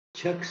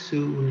Chaksu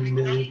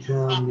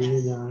Unmilitam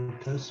Nina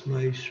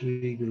Tasmai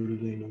Shri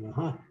Guruve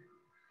Namaha.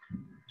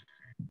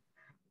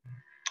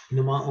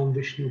 Nama Om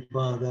Vishnu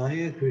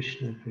Padaya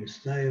Krishna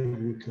Prestaya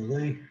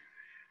Bhutale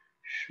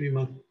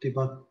Srimati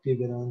Bhakti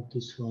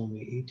Vedanta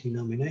Swami Iti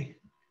Namine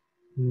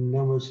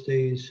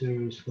Namaste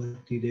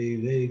Saraswati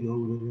Deve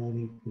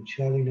Gauravani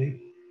Pucharine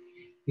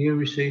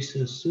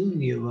Nirvishesa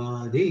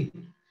Sunyavadi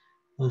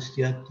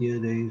Astyatya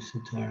Dev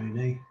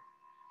Satarine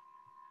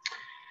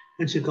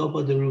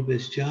Anchakalpa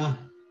Darubhascha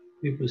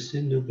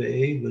Vipasindhu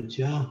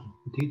Vaja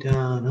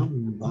Titanam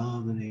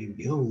Bhavane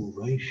Bhyo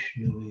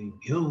Vaishnave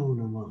Bhyo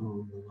Namaho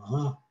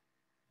Namaha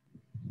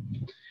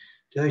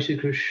Jai Shri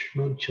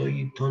Krishna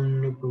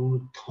Chaitanya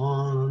Prabhu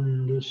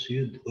Nityananda Sri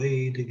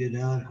Advaita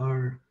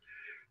Gadadhar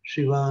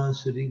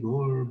Srivasadi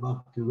Gaur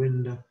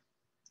Bhaktivinoda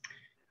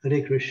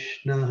Hare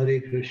Krishna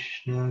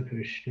Krishna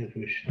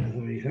Krishna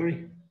Hare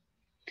Hare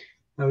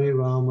Hare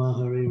Rama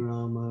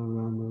Rama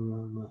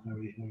Rama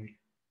Hare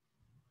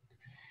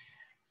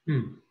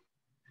Hare.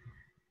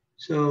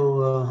 So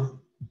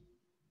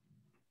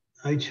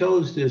I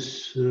chose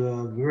this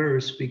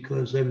verse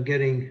because I'm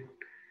getting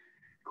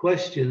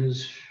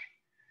questions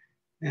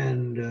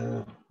and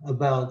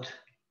about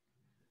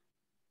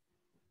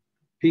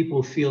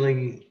people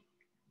feeling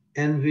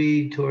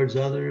envy towards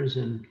others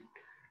and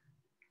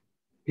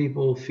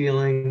people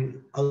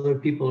feeling other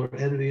people are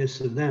envious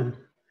of them.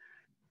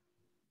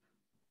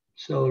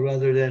 So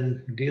rather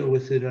than deal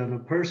with it on a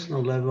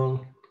personal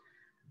level,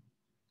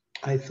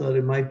 I thought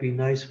it might be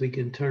nice we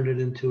can turn it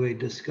into a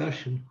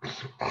discussion.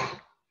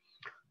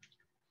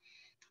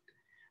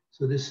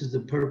 So this is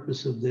the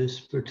purpose of this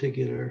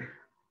particular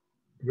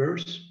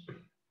verse.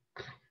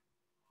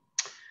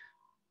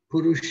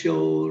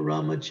 Purusho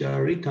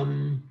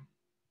Ramacharitam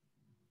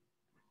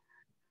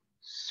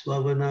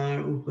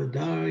Swavanar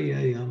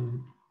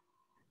Upadaryayam.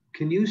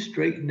 Can you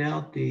straighten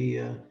out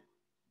the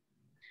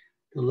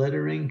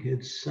lettering?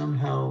 It's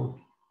somehow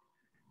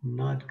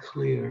not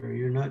clear.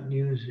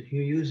 You're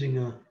using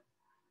a.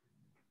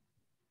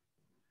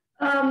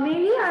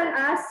 Maybe I'll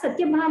ask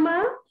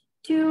Satyabhama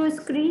to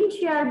screen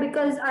share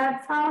because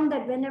I've found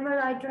that whenever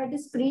I try to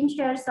screen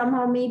share,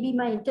 somehow maybe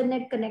my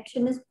internet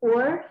connection is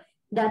poor,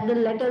 that the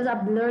letters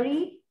are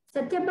blurry.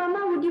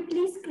 Satyabhama, would you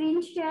please screen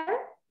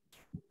share?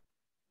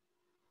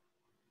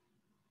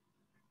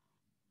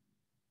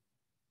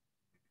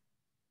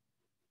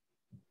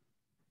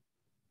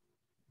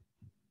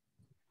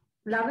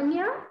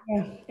 Lavanya?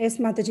 Yes,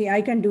 Mataji,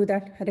 I can do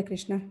that. Hare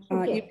Krishna.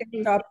 Okay. You can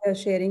stop the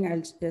sharing.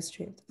 I'll just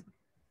share.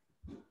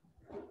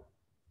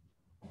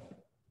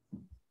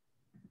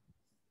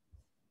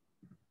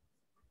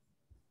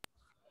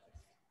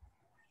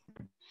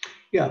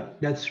 Yeah,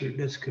 that's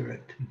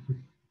correct.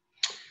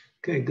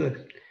 Okay,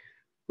 good.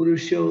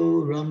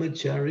 Purusho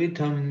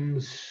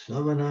Ramacharitam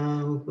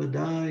Savana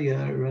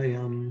Upadaya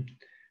Rayam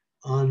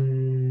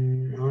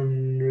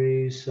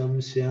Anri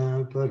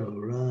Samsya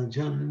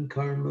Parorajan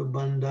Karma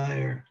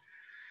Bandayar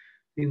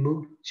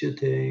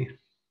Vimukchate.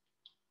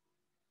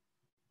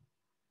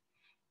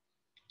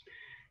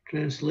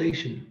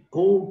 Translation.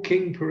 O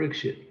King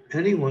Parikshit,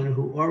 anyone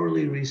who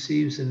orally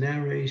receives the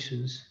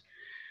narrations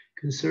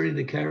concerning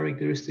the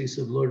characteristics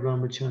of Lord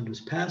Ramachandra's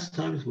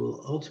pastimes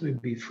will ultimately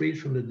be freed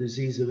from the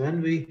disease of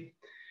envy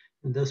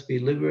and thus be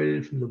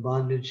liberated from the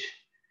bondage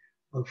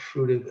of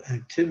fruitive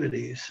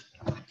activities.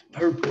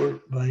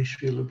 Purport by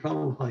Srila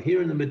Prabhupada.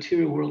 Here in the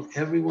material world,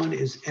 everyone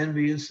is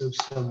envious of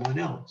someone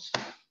else.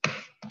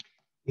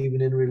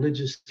 Even in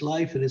religious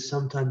life, it is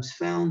sometimes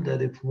found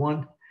that if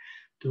one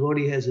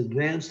devotee has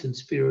advanced in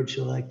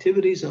spiritual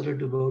activities, other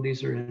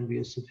devotees are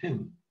envious of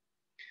him.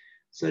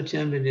 Such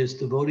envious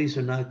devotees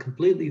are not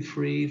completely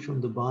free from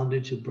the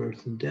bondage of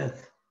birth and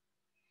death.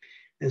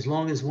 As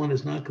long as one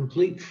is not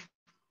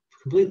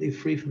completely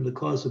free from the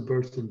cause of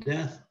birth and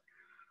death,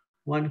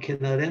 one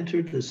cannot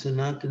enter the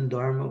Sanatana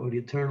Dharma or the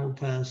eternal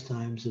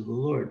pastimes of the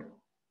Lord.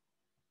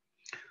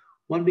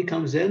 One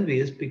becomes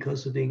envious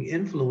because of being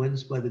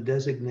influenced by the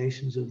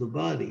designations of the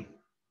body.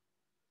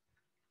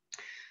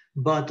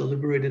 But the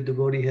liberated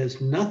devotee has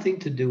nothing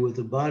to do with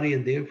the body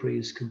and therefore he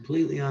is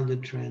completely on the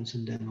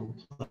transcendental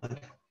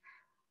platform.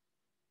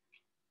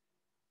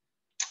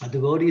 A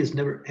devotee is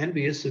never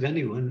envious of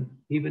anyone,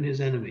 even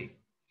his enemy.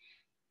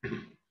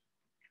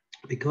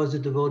 Because the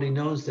devotee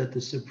knows that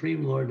the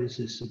Supreme Lord is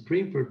his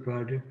supreme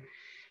proprietor,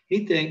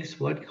 he thinks,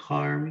 what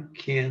harm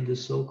can the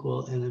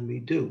so-called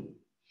enemy do?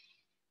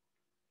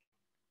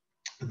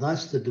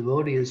 Thus, the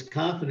devotee is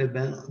confident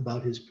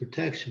about his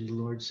protection. The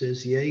Lord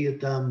says, Ye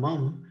yata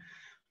mam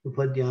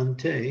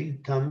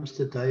upadyante tam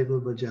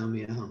stataiva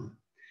bhajamyaham.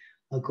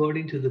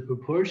 According to the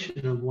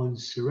proportion of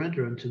one's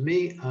surrender unto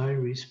me, I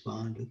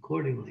respond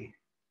accordingly.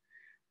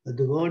 A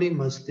devotee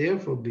must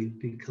therefore be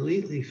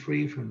completely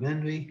free from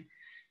envy,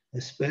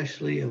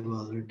 especially of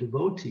other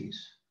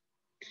devotees.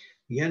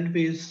 The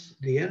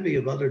envy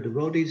of other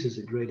devotees is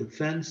a great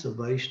offense of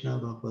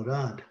Vaishnava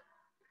Aparad.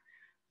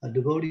 A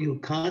devotee who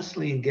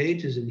constantly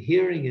engages in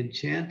hearing and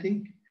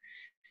chanting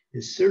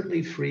is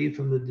certainly free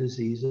from the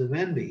disease of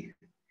envy,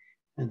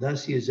 and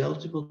thus he is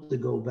eligible to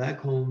go back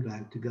home,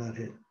 back to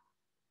Godhead.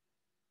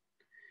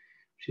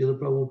 Srila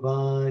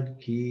Prabhupada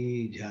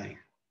ki jai.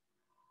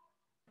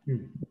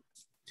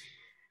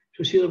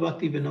 So Srila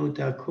Bhaktivinoda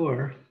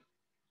Thakur,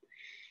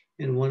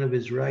 in one of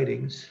his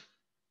writings,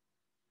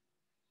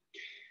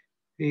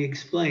 he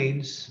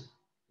explains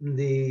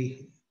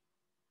the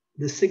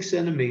 6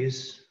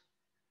 enemies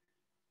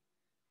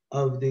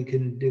of the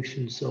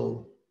conditioned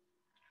soul.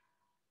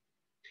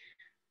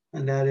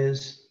 And that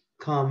is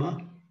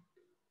Kama,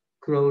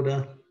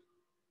 Krodha,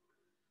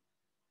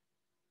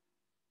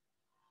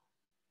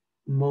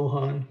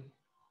 Mohan,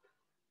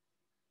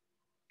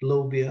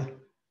 Lobhya,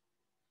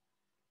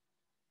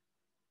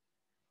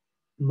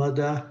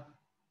 Mada,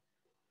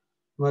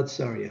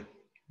 Matsarya.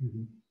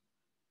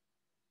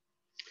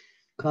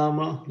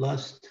 Kama,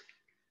 lust,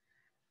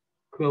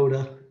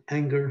 Krodha,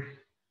 anger,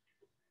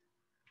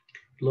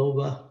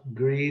 Lobha,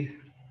 greed,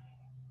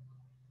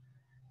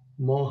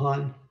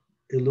 Mohan,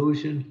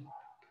 illusion,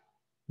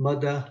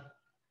 Mada,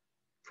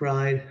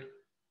 pride,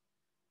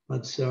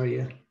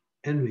 Matsarya,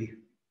 envy.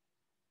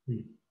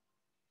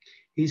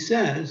 He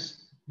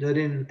says that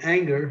in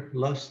anger,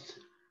 lust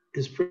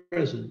is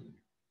present.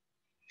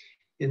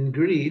 In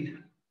greed,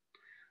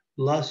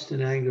 lust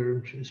and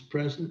anger is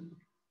present.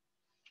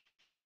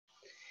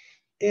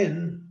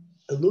 In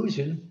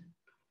illusion,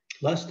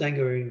 lust,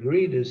 anger, and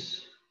greed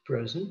is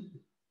present.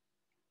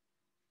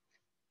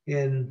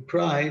 In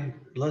pride,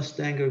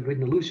 lust, anger, greed,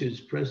 and illusion is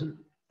present.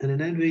 And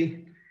in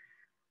envy,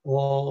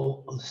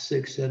 all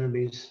 6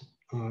 enemies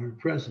are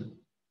present.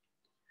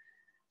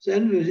 So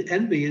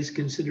envy is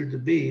considered to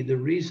be the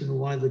reason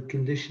why the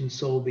conditioned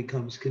soul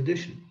becomes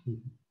conditioned.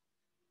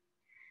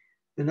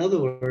 In other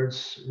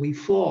words, we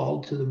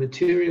fall to the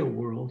material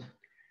world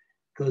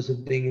because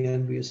of being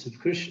envious of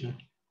Krishna.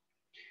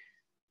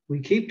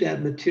 We keep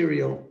that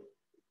material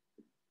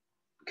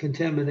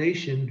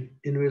contamination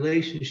in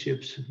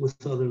relationships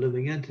with other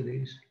living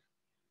entities.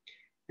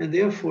 And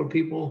therefore,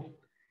 people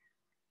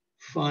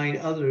find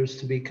others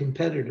to be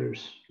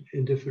competitors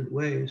in different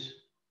ways,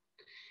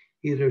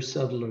 either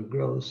subtle or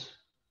gross.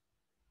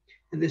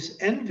 And this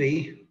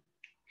envy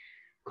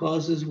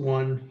causes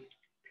one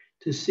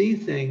to see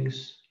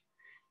things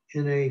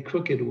in a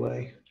crooked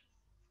way.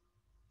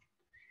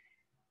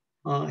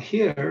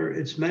 Here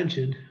it's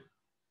mentioned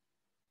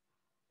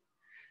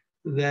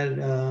that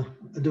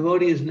a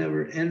devotee is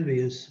never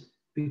envious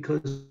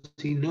because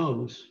he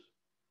knows,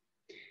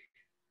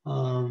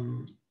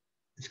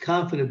 is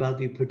confident about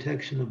the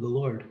protection of the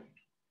Lord.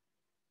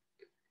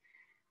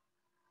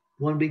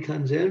 One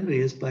becomes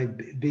envious by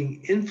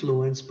being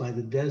influenced by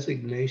the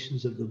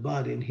designations of the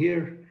body. And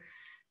here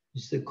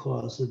is the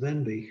cause of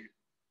envy.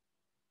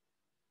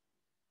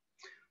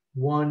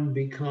 One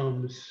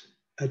becomes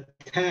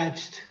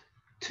attached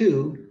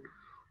to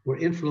or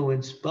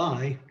influenced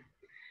by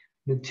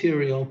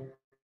material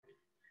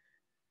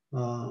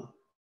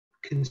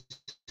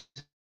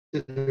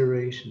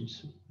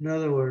considerations. In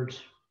other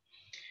words,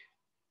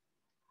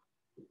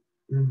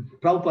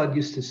 Prabhupada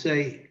used to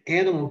say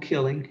animal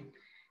killing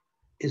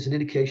is an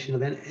indication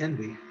of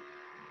envy.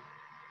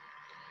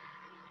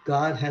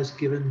 God has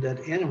given that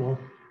animal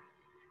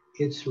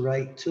its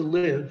right to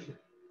live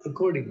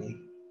accordingly.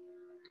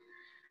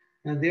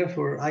 And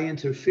therefore, I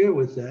interfere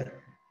with that.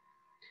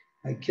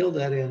 I kill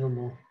that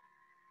animal,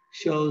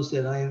 shows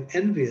that I am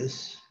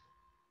envious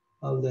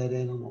of that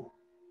animal.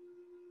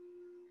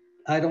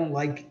 I don't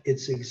like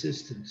its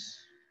existence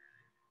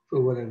for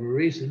whatever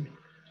reason,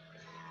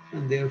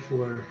 and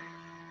therefore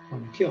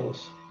one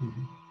kills.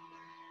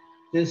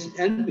 This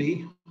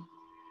envy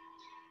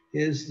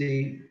is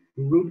the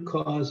root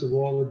cause of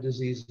all the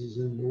diseases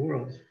in the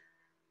world.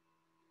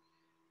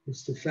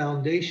 It's the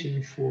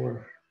foundation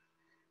for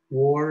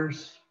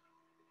wars.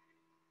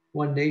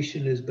 One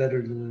nation is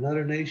better than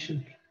another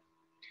nation.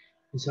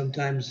 And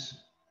sometimes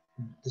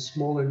the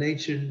smaller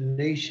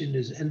nation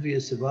is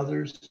envious of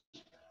others,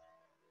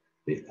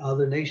 the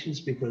other nations,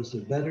 because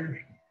they're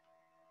better.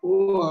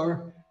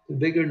 Or the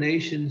bigger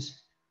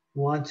nations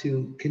want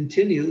to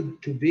continue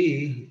to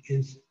be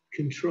in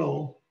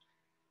control.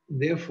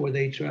 Therefore,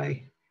 they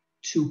try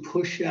to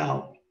push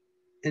out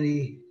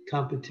any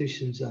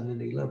competitions on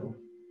any level.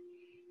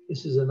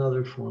 This is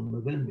another form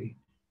of envy.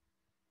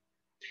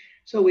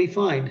 So we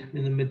find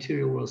in the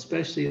material world,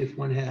 especially if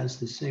one has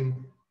the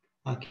same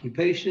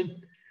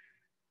occupation,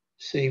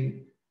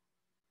 same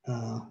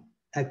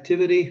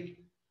activity,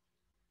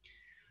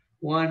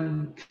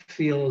 one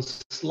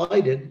feels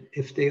slighted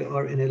if they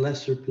are in a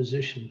lesser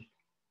position.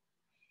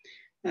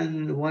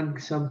 And one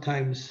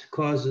sometimes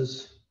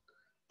causes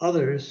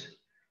others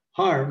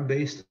harm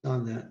based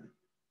on that.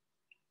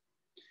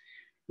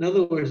 In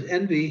other words,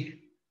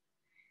 envy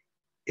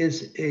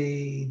is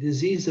a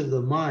disease of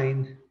the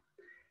mind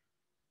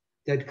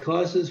that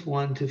causes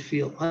one to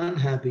feel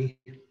unhappy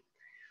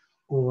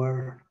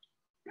or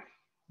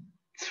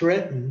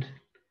threatened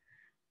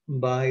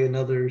by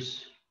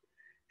another's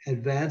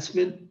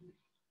advancement,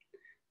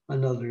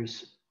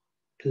 another's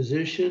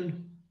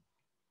position,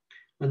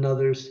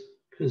 another's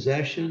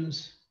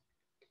possessions,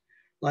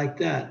 like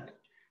that.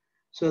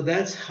 So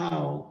that's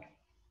how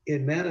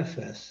it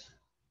manifests.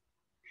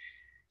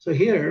 So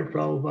here,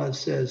 Prabhupada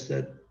says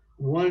that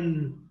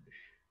one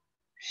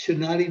should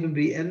not even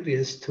be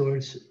envious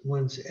towards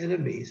one's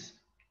enemies.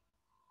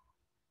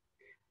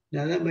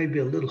 Now, that might be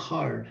a little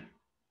hard.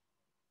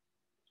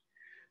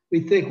 We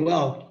think,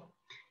 well,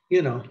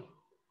 you know,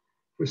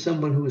 for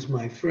someone who is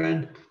my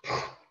friend,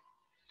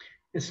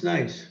 it's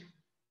nice.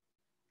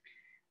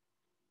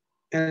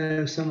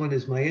 And if someone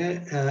is my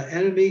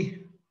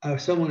enemy, or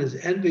someone is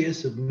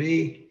envious of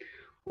me,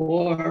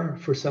 or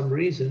for some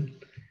reason,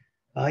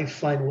 I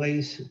find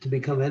ways to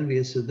become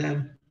envious of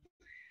them,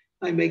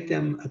 I make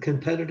them a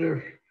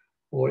competitor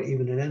or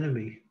even an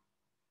enemy.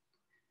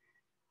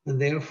 And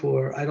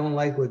therefore, I don't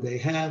like what they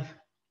have.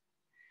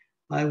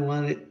 I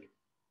want it,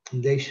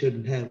 and they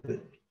shouldn't have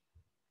it.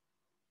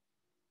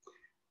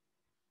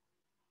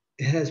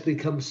 It has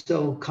become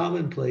so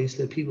commonplace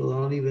that people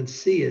don't even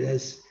see it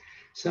as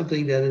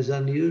something that is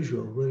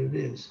unusual, but it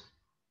is.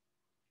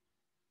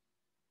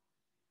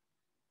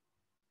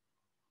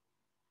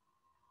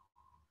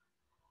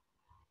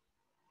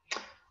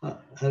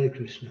 Hare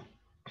Krishna.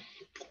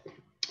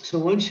 So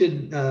one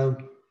should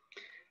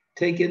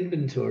take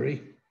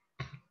inventory.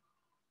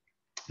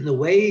 And the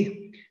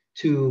way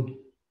to,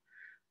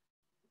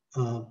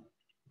 of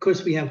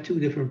course, we have two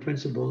different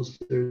principles.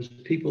 There's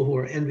people who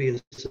are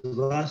envious of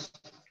us,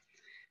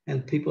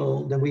 and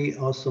people, then we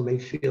also may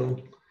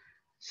feel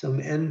some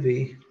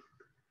envy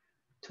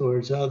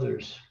towards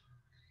others.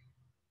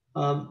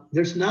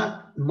 There's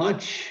not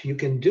much you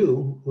can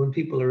do when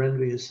people are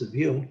envious of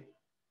you,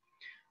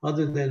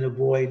 other than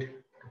avoid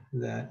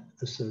that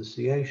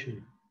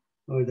association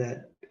or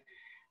that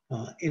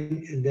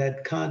in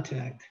that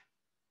contact.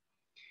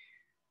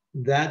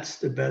 That's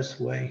the best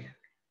way,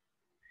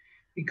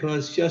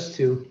 because just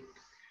to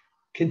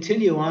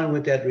continue on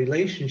with that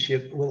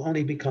relationship will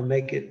only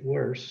make it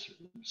worse.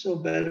 So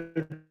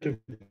better to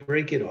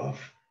break it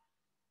off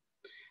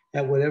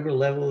at whatever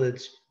level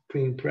it's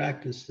being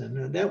practiced.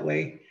 And that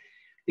way,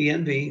 the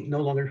envy no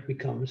longer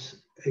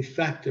becomes a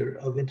factor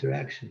of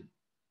interaction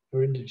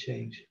or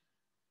interchange.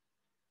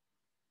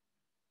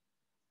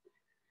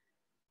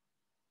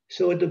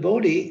 So a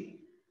devotee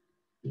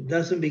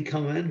doesn't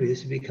become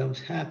envious, he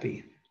becomes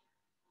happy.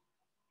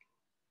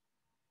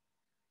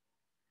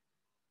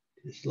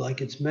 It's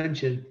like it's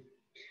mentioned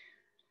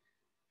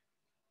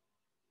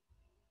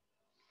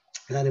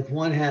that if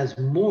one has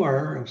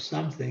more of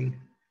something,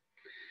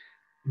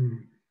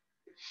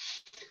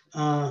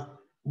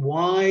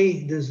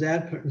 why does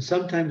that,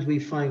 sometimes we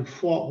find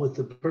fault with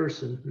the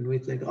person and we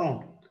think,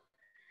 oh,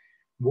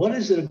 what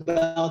is it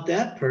about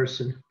that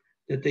person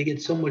that they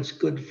get so much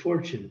good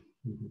fortune?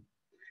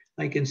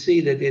 I can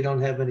see that they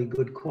don't have any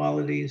good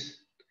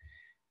qualities.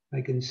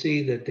 I can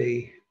see that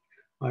they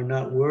are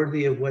not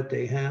worthy of what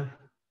they have.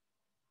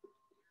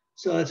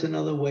 So that's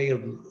another way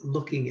of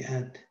looking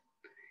at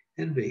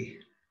envy.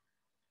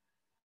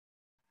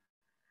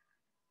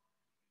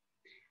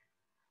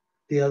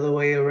 The other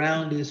way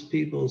around is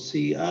people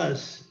see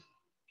us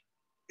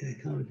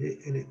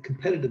in a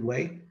competitive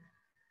way.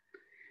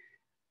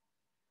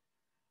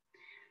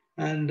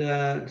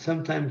 And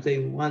sometimes they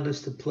want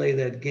us to play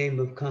that game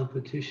of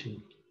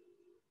competition.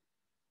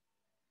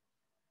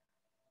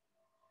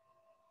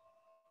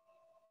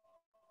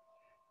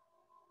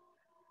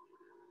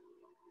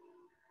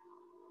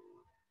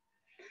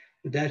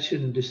 But that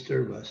shouldn't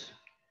disturb us.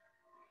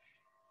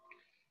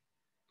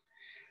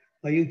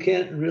 Well, you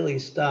can't really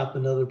stop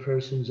another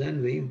person's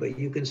envy, but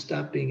you can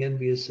stop being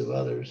envious of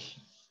others.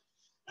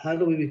 How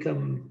do we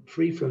become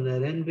free from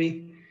that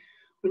envy?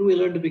 When we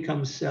learn to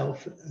become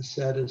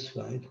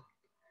self-satisfied.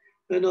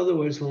 In other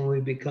words, when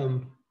we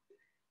become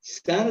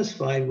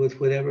satisfied with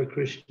whatever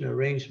Krishna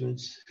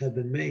arrangements have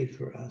been made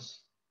for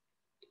us.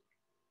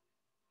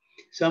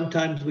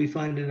 Sometimes we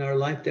find in our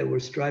life that we're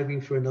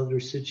striving for another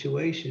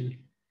situation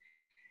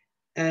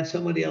and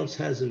somebody else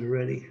has it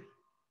already.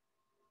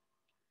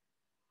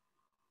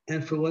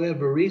 And for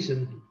whatever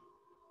reason,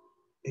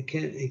 it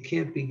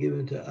can't be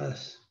given to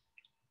us.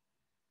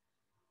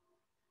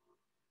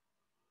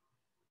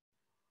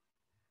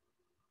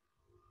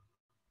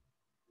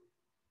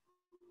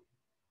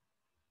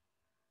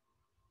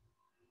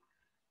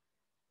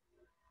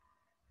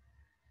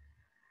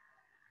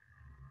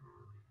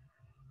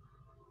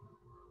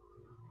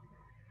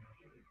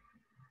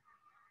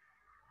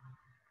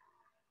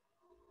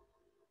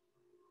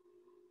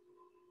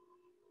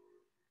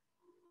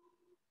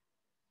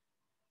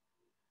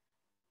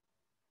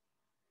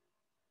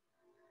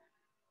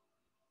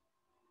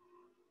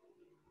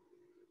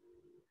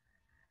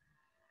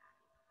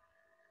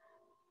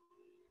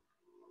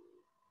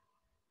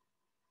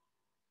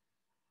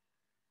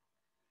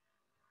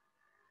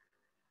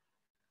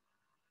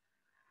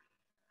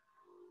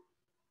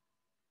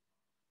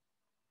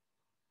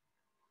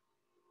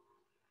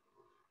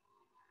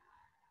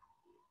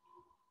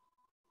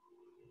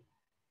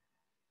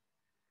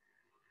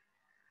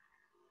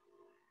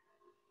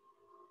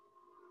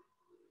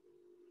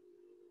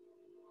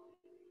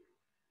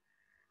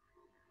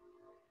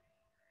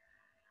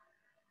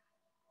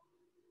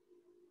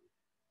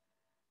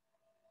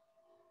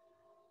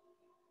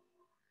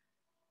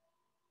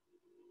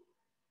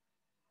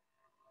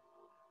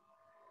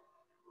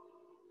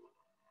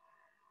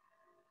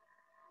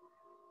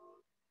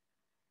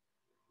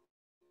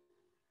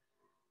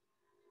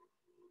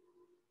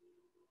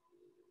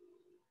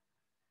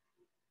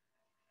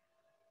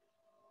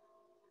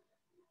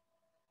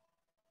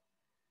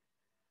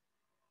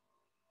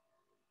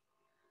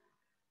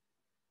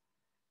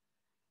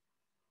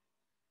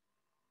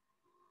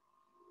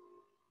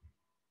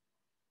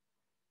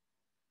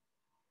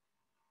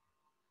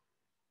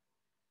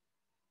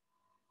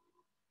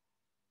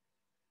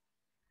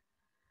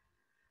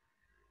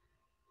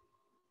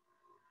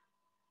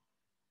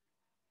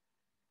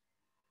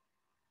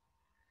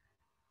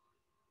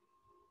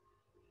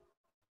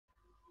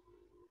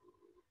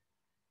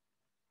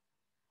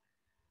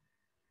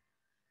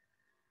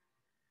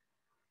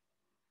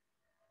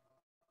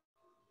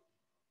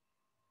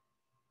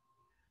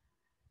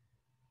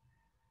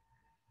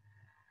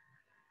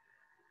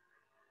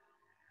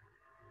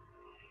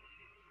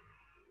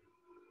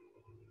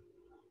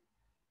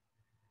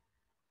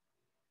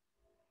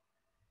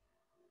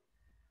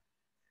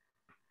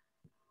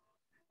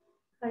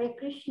 Hare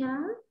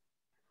Krishna.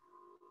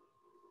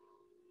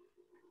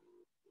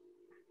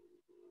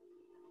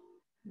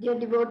 Dear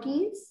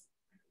devotees,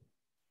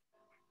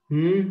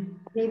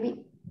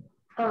 maybe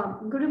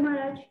Guru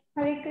Maharaj,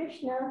 Hare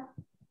Krishna.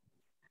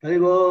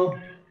 Haribol.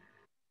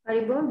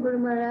 Haribol, Guru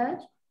Maharaj.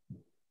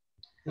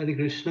 Hare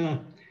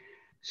Krishna.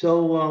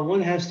 So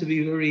one has to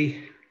be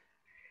very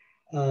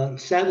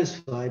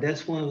satisfied.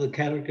 That's one of the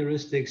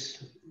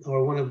characteristics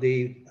or one of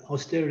the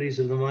austerities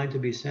of the mind, to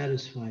be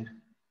satisfied.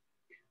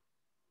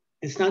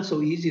 It's not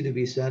so easy to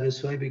be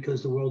satisfied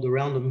because the world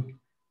around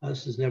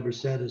us is never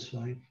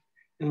satisfied.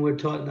 And we're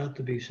taught not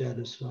to be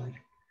satisfied.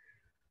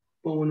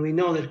 But when we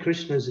know that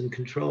Krishna is in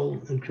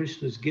control and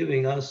Krishna is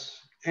giving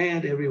us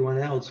and everyone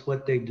else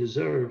what they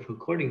deserve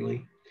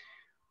accordingly,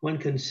 one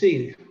can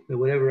see that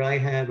whatever I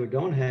have or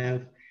don't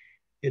have,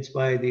 it's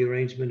by the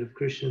arrangement of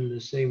Krishna. In the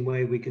same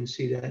way we can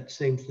see that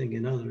same thing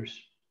in others.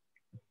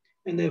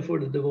 And therefore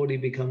the devotee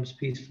becomes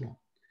peaceful.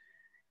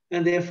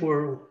 And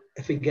therefore,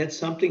 if he gets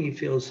something, he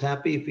feels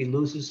happy. If he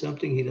loses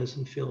something, he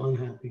doesn't feel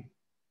unhappy.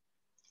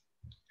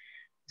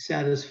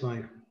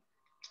 Satisfied.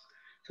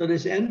 So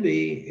this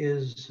envy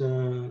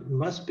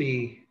must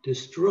be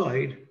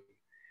destroyed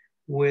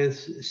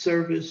with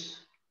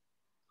service,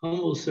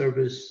 humble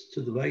service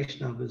to the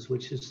Vaishnavas,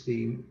 which is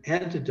the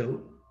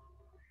antidote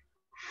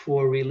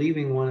for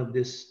relieving one of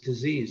this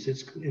disease.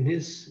 It's in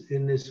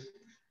this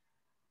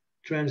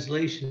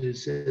translation, it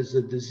says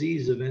the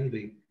disease of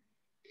envy.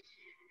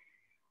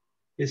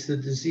 It's the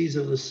disease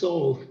of the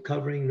soul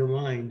covering the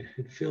mind.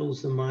 It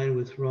fills the mind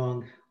with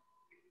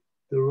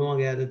the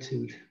wrong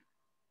attitude,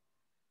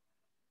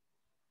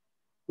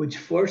 which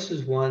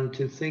forces one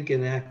to think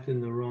and act in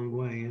the wrong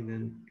way. And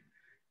then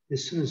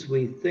as soon as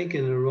we think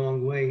in the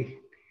wrong way,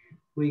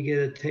 we get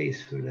a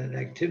taste for that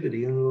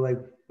activity.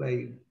 And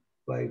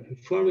by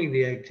performing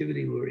the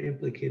activity, we're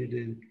implicated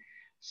in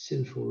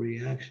sinful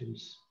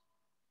reactions.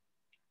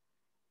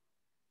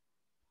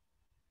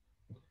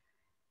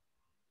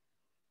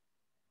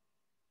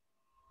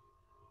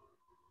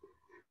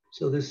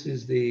 So this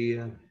is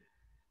the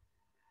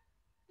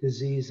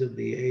disease of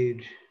the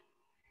age.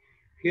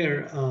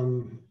 Here,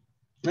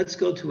 let's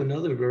go to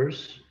another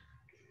verse,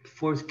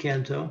 4th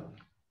canto,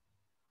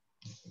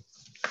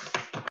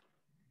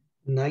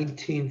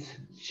 19th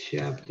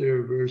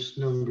chapter, verse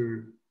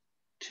number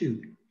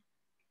 2.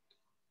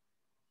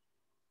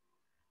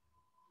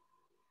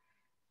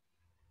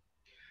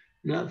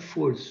 Not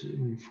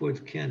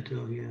 4th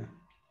canto, yeah.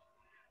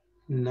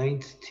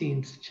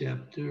 19th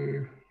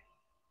chapter,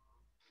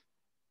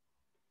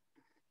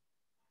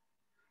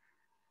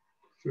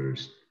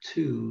 verse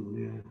 2,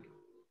 yeah.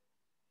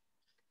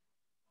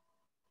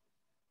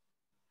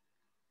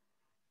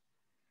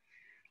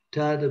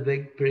 Tad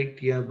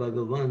abhikpritya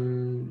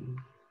bhagavan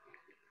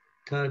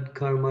tad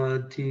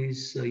karmati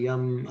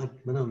sayam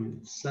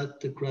atmanam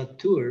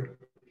satkratur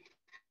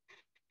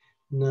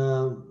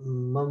na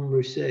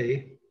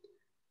mamrse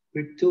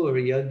Victor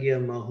Yagya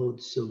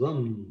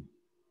Mahotsavam.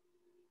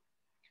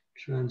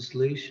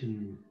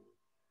 Translation.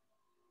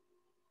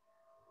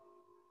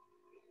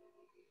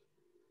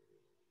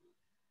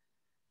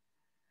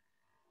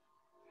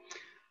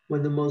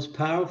 When the most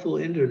powerful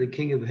Indra, the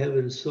king of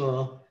heaven,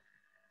 saw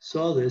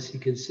this, he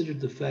considered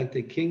the fact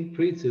that King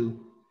Prithu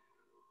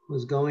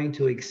was going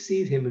to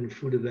exceed him in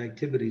fruitive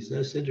activities.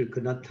 Thus, Indra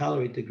could not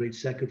tolerate the great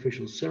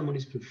sacrificial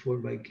ceremonies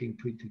performed by King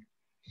Prithu.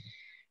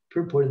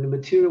 Purport: in the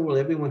material world,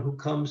 everyone who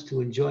comes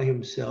to enjoy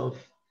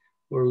himself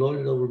or lord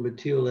it over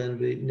material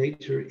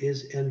nature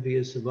is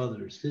envious of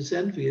others. This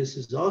envious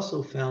is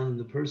also found in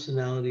the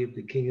personality of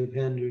the king of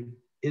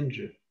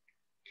Indra.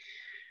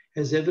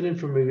 As evident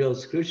from revealed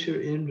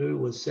scripture, Indra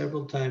was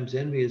several times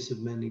envious of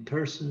many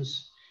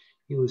persons.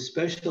 He was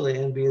especially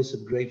envious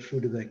of great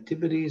fruitive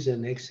activities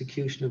and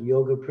execution of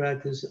yoga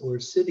practice or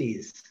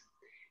siddhis.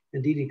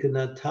 Indeed, he could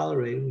not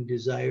tolerate and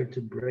desired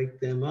to break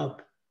them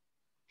up.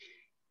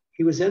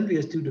 He was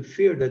envious due to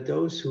fear that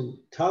those who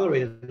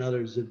tolerated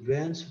others'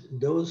 advance,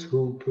 those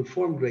who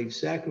performed great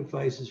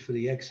sacrifices for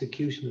the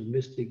execution of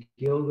mystic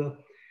yoga,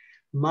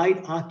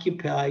 might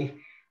occupy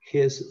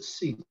his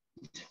seat.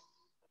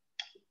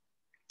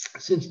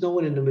 Since no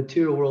one in the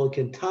material world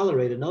can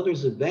tolerate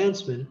another's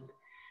advancement,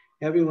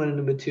 everyone in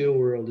the material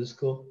world is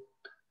called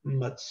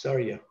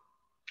Matsarya,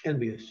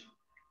 envious.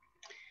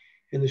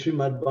 And the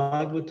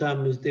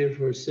Srimad-Bhatavatam is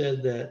therefore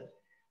said that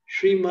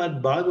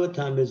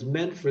Srimad-Bhatavatam is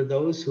meant for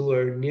those who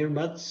are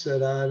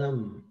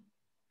nirmatsaranam,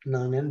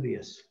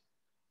 non-envious.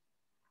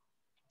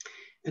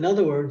 In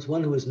other words,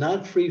 one who is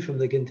not free from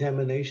the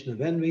contamination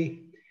of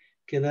envy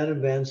cannot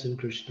advance in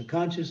Krishna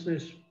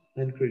consciousness.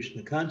 And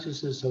Krishna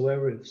consciousness,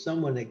 however, if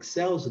someone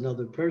excels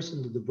another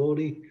person, the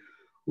devotee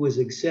who is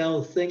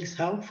excelled thinks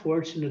how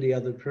fortunate the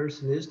other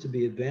person is to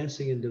be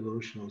advancing in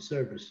devotional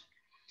service.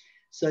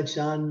 Such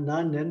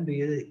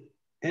non-envy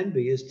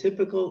is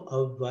typical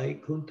of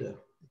Vaikuntha.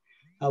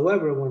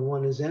 However, when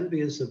one is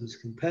envious of his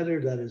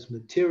competitor, that is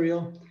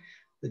material,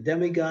 the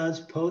demigods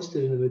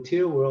posted in the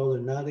material world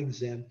are not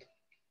exempt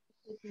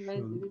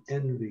from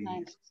envy.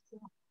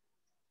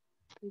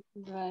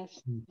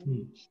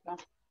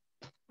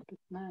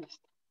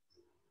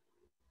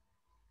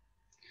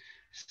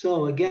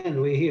 So again,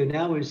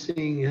 we're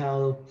seeing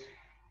how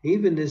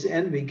even this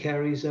envy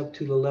carries up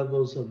to the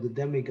levels of the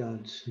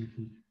demigods,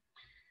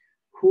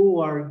 who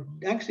are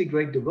actually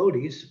great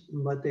devotees,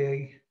 but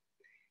they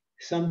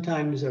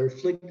sometimes are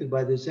afflicted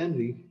by this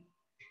envy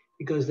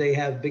because they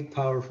have big,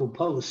 powerful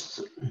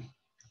posts.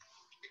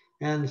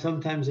 And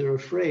sometimes they're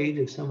afraid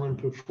if someone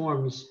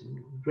performs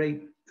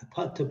great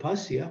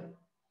tapasya,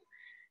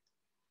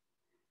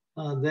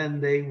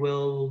 then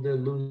they'll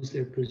lose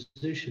their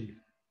position.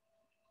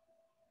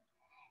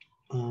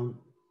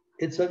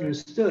 It's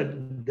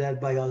understood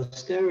that by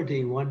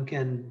austerity, one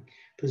can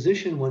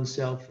position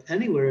oneself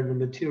anywhere in the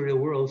material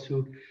world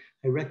through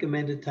a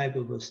recommended type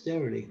of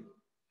austerity.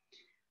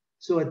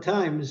 So at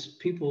times,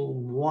 people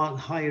want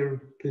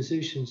higher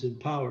positions and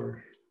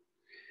power,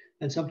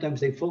 and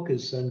sometimes they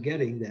focus on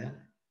getting that.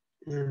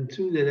 And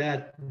through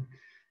that,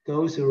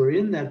 those who are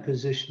in that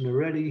position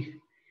already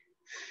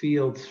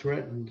feel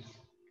threatened.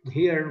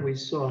 Here we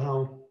saw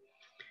how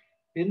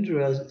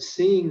Indra,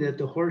 seeing that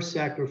the horse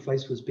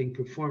sacrifice was being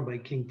performed by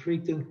King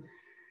Prithu,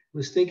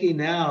 was thinking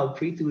now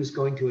Prithu is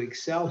going to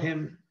excel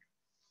him,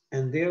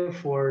 and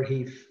therefore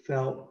he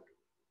felt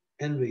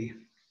envy.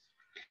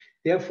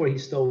 Therefore he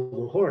stole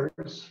the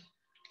horse.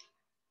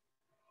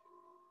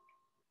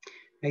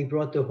 He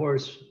brought the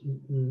horse,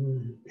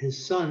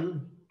 his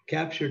son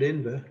captured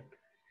Indra,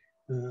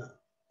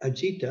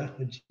 Ajita.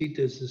 Ajita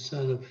is the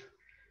son of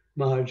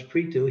Maharaja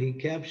Prithu. He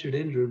captured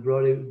Indra,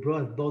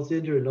 brought both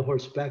Indra and the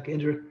horse back.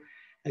 Indra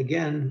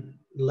again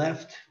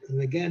left,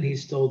 and again he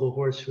stole the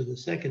horse for the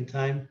second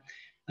time.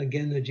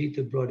 Again,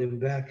 Ajita brought him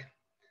back.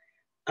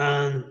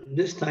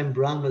 This time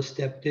Brahma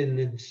stepped in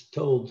and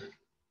told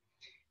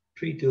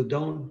Prithu,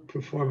 don't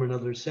perform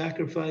another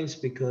sacrifice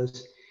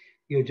because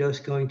you're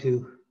just going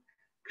to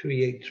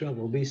create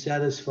trouble. Be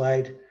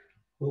satisfied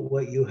with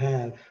what you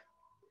have.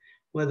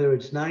 Whether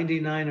it's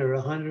 99 or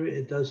 100,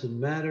 it doesn't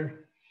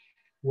matter.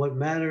 What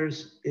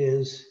matters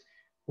is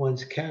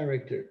one's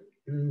character.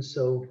 And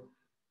so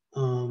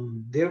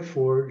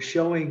therefore,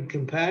 showing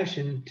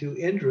compassion to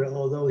Indra,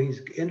 although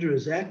Indra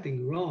is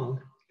acting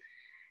wrong,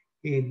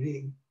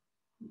 King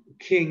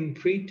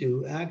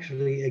Prithu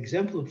actually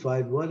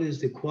exemplified what is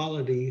the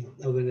quality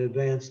of an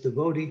advanced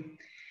devotee.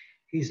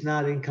 He's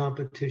not in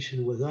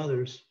competition with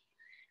others.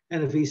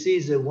 And if he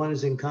sees that one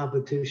is in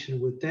competition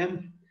with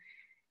them,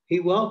 he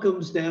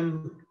welcomes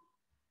them,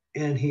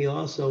 and he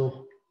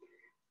also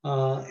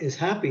is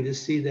happy to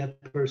see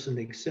that person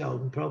excel.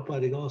 And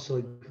Prabhupada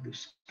also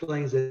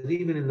explains that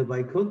even in the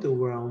Vaikuntha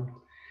realm,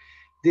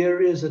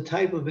 there is a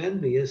type of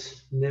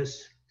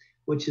enviousness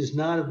which is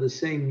not of the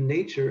same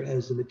nature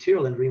as the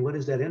material envy. What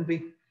is that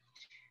envy?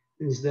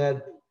 Is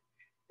that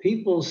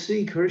people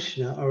see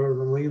Krishna, or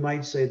we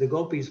might say the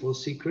gopis will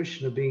see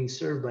Krishna being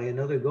served by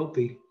another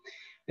gopi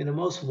in a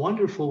most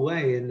wonderful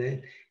way,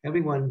 and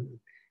everyone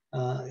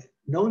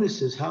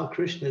notices how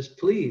Krishna is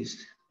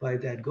pleased by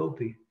that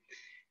gopi.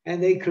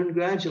 And they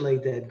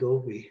congratulate that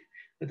gopi.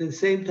 But at the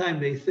same time,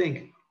 they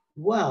think,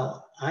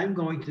 well, I'm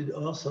going to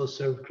also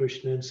serve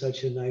Krishna in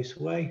such a nice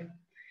way.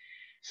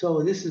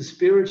 So this is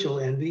spiritual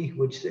envy,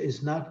 which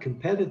is not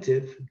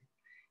competitive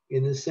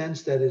in the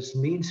sense that it's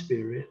mean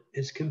spirit.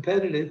 It's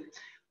competitive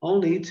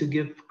only to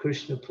give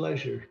Krishna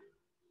pleasure.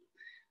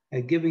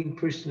 And giving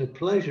Krishna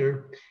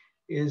pleasure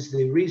is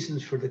the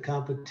reasons for the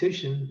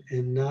competition,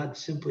 and not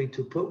simply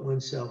to put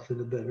oneself in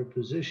a better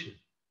position.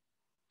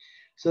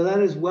 So that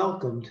is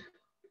welcomed,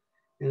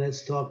 and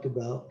it's talked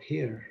about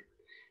here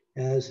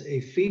as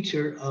a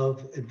feature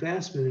of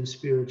advancement in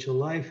spiritual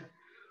life.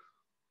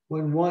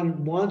 When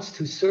one wants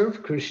to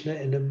serve Krishna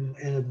in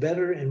a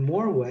better and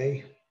more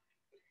way,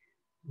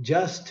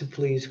 just to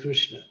please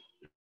Krishna.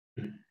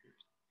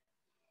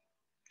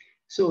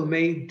 So it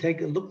may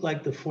look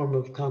like the form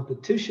of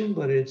competition,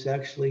 but it's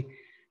actually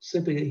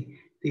simply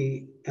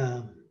the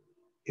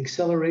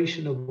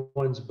acceleration of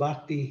one's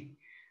bhakti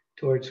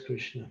towards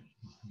Krishna.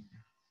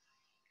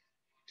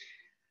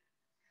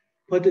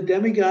 But the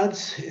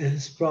demigods,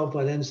 as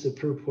Prabhupada ends the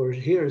purport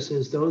here,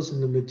 says those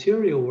in the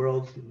material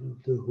world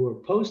who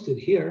are posted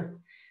here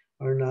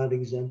are not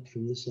exempt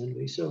from this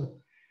envy. So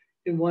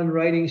in one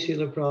writing,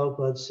 Srila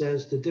Prabhupada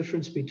says the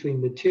difference between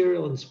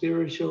material and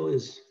spiritual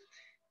is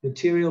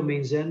material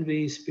means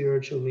envy,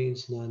 spiritual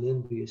means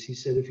non-envious. He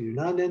said if you're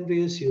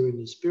non-envious, you're in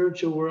the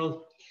spiritual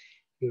world.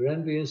 If you're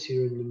envious,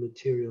 you're in the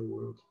material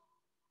world.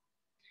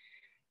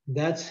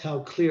 That's how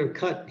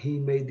clear-cut he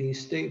made these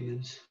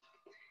statements,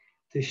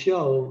 to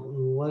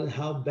show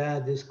how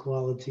bad this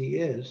quality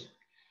is.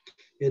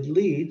 It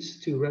leads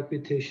to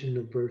repetition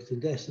of birth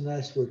and death. And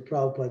that's what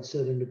Prabhupada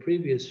said in the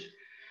previous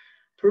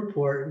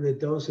purport, that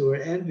those who are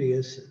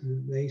envious,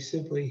 they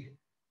simply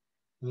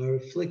are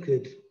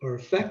afflicted or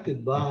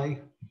affected by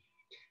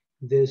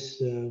this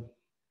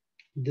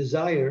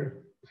desire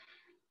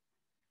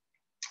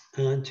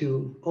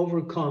to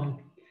overcome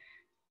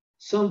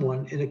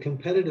someone in a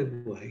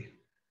competitive way,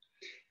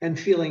 and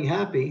feeling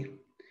happy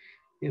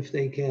if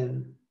they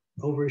can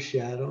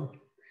overshadow.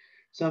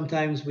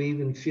 Sometimes we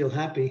even feel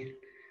happy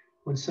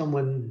when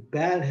something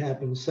bad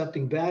happens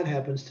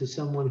to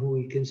someone who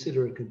we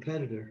consider a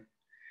competitor.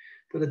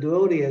 But a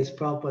devotee, as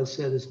Prabhupada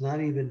said, is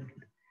not even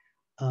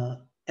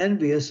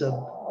envious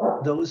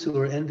of those who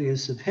are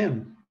envious of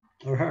him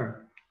or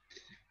her.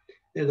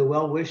 They're the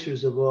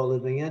well-wishers of all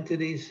living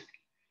entities.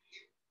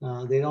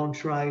 They don't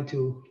try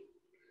to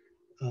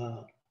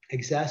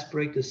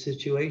exasperate the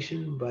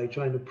situation by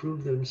trying to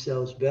prove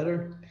themselves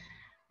better.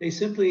 They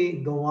simply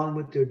go on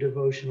with their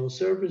devotional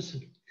service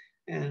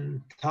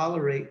and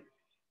tolerate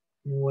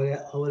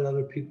what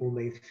other people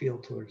may feel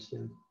towards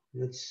them.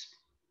 That's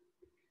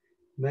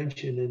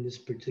mentioned in this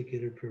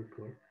particular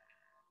purport.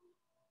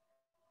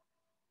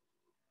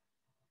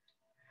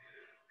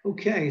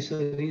 Okay,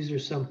 so these are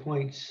some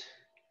points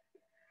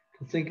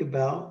to think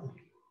about.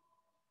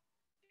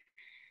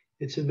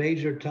 It's a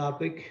major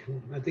topic.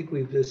 I think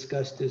we've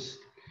discussed this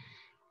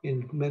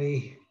in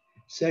many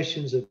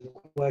sessions of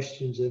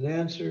questions and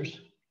answers,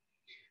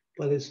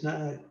 but it's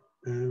not,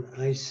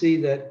 I see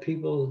that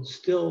people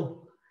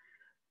still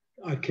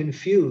are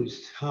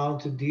confused how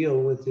to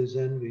deal with this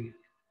envy,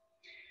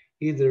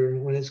 either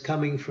when it's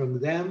coming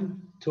from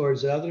them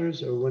towards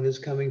others or when it's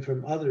coming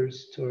from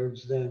others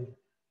towards them.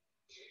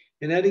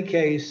 In any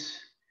case,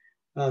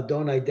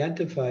 don't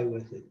identify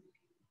with it.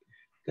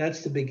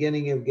 That's the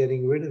beginning of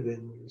getting rid of it.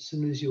 As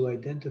soon as you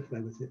identify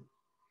with it,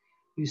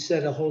 you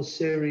set a whole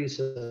series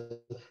of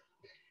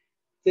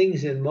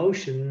things in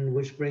motion,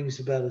 which brings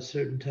about a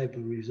certain type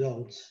of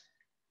results.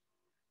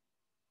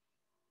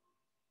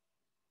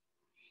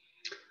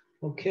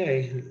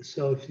 Okay,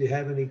 so if you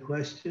have any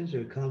questions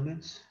or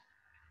comments.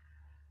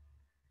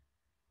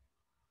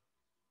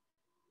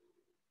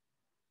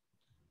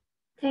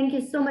 Thank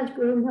you so much,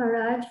 Guru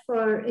Maharaj,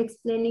 for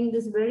explaining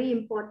this very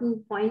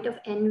important point of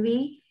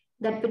envy,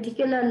 that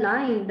particular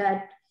line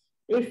that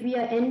if we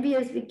are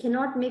envious, we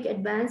cannot make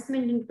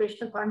advancement in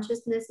Krishna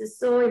consciousness is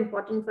so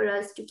important for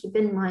us to keep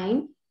in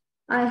mind.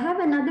 I have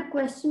another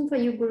question for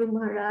you, Guru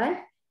Maharaj.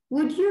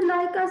 Would you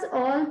like us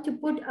all to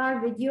put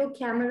our video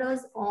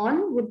cameras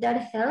on? Would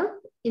that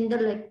help in the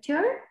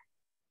lecture?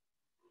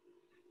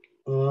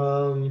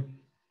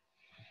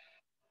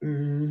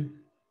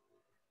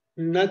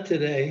 Not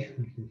today.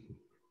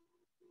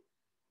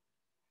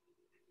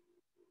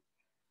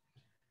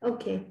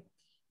 Okay.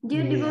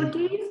 Dear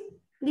devotees,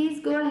 please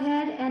go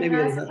ahead and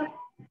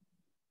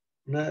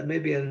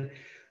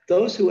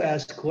those who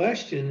ask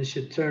questions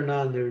should turn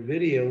on their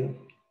video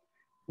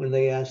when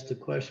they ask the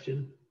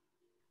question.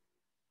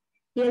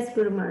 Yes,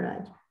 Guru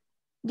Maharaj.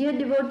 Dear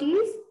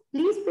devotees,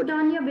 please put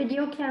on your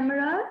video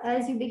camera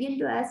as you begin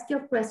to ask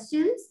your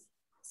questions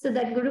so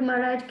that Guru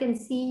Maharaj can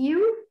see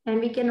you and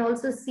we can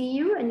also see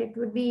you, and it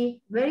would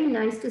be very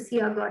nice to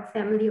see our God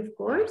family, of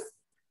course.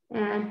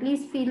 And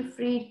please feel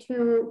free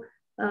to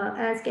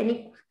ask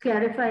any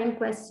clarifying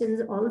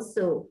questions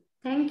also.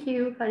 Thank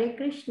you. Hare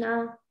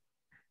Krishna.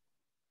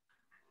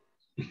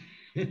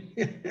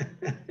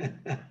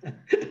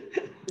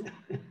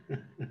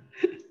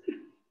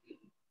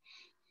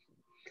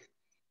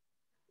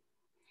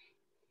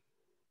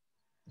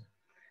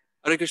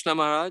 Hare Krishna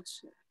Maharaj,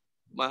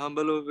 my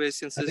humble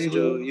obeisances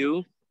to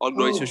you. All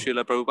glory to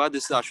Srila Prabhupada.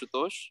 This is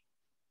Ashutosh.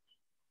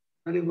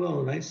 Very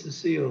well, nice to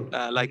see you.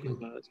 Likewise,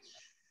 Maharaj.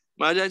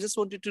 Maharaj, I just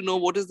wanted to know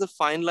what is the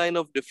fine line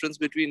of difference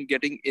between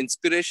getting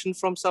inspiration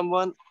from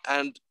someone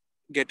and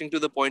getting to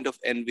the point of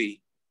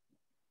envy?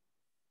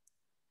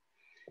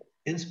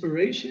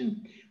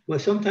 Inspiration? Well,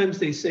 sometimes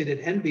they say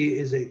that envy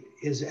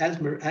is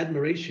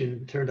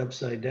admiration turned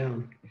upside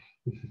down.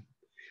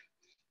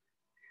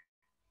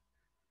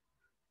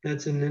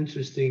 That's an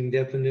interesting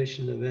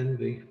definition of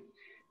envy.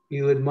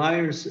 You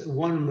admire,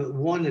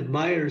 one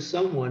admires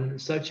someone in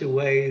such a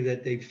way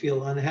that they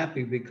feel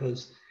unhappy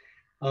because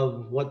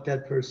of what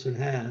that person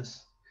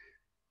has.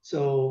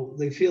 So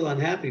they feel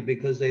unhappy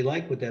because they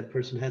like what that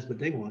person has, but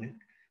they want it.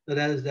 So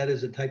that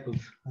is a type of,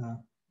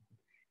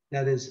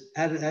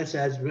 that's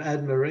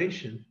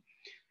admiration.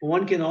 But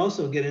one can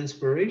also get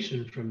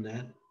inspiration from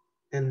that.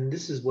 And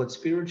this is what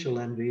spiritual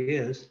envy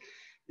is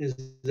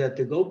that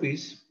the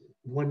gopis,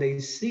 when they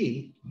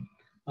see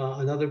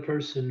another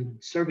person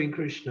serving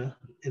Krishna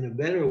in a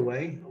better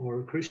way,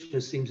 or Krishna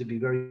seems to be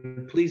very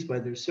pleased by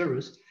their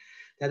service,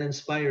 that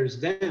inspires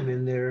them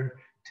in there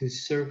to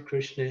serve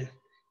Krishna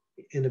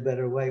in a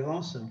better way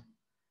also.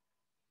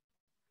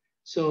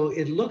 So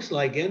it looks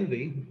like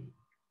envy,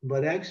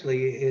 but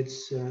actually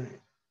it's, in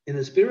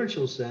a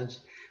spiritual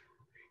sense,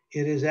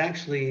 it is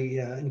actually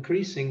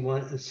increasing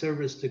one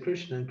service to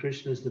Krishna, and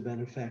Krishna is the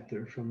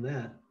benefactor from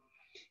that,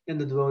 and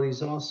the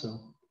devotees also.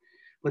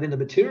 But in the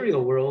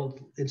material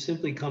world, it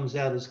simply comes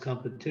out as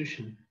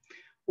competition.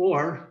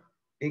 Or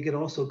it could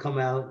also come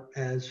out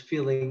as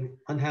feeling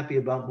unhappy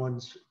about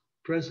one's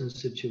present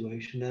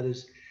situation.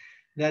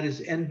 That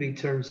is envy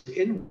turns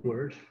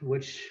inward,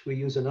 which we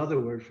use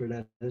another word for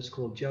that. It's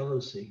called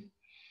jealousy.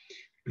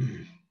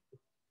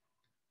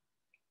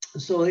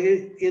 So,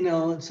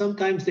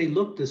 sometimes they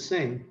look the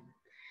same.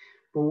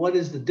 But what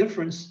is the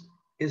difference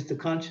is the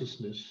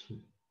consciousness.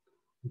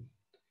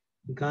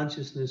 The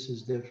consciousness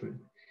is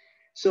different.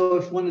 So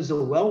if one is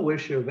a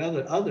well-wisher of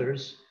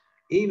others,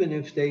 even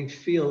if they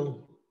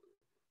feel,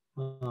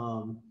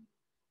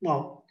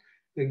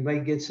 They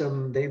might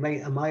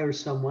admire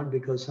someone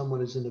because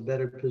someone is in a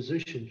better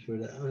position for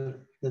that,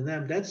 than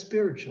them. That's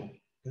spiritual.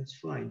 That's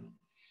fine.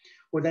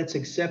 Or that's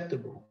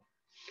acceptable.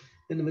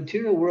 In the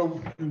material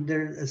world,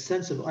 a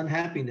sense of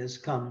unhappiness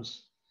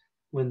comes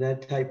when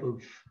that type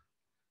of,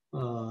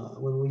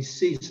 when we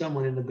see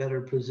someone in a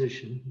better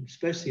position,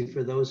 especially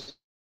for those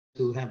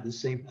who have the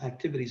same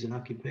activities and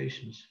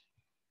occupations.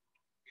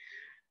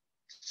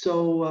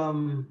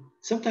 So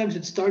sometimes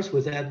it starts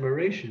with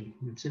admiration.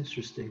 It's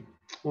interesting,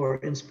 or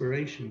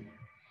inspiration.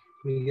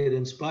 We get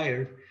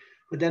inspired,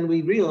 but then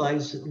we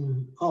realize,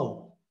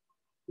 oh,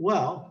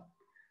 well,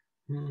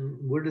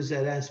 where does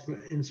that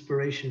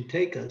inspiration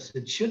take us?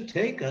 It should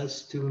take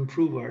us to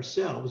improve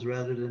ourselves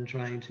rather than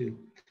trying to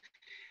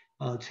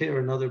tear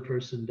another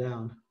person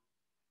down.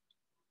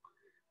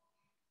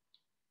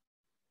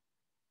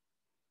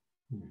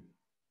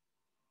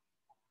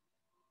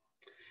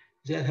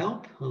 Does that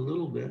help? A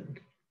little bit.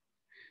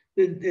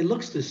 It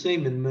looks the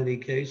same in many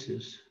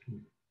cases,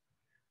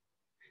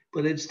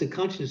 but it's the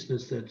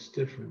consciousness that's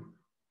different.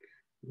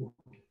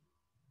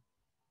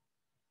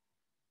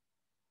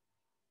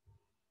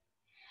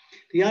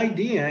 The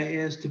idea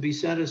is to be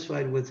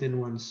satisfied within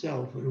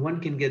oneself, and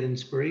one can get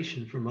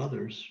inspiration from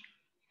others.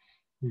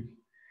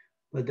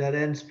 But that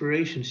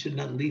inspiration should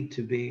not lead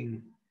to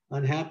being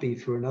unhappy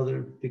for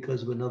another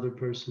because of another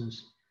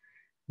person's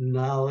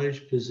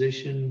knowledge,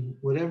 position,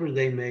 whatever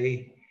they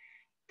may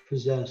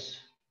possess.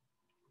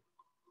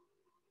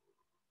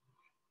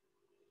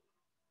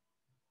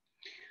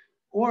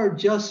 Or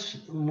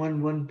just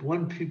when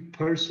one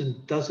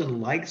person doesn't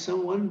like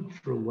someone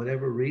for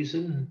whatever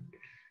reason,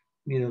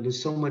 you know,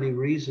 there's so many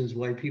reasons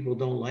why people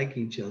don't like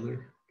each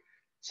other.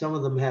 Some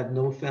of them have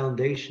no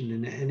foundation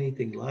in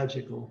anything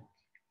logical.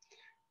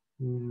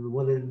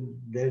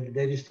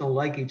 They just don't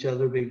like each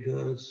other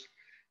because,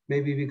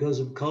 maybe because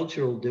of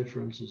cultural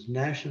differences,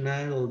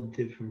 national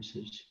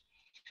differences,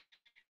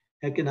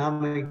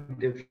 economic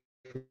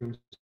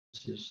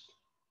differences.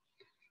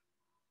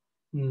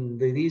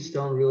 These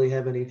don't really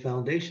have any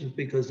foundations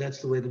because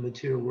that's the way the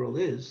material world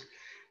is.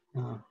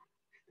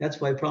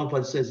 That's why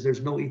Prabhupada says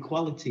there's no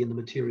equality in the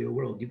material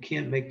world. You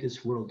can't make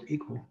this world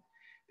equal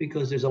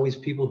because there's always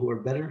people who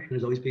are better and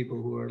there's always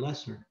people who are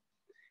lesser.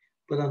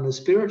 But on the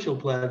spiritual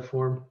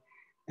platform,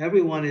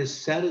 everyone is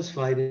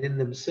satisfied in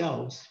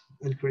themselves,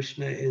 and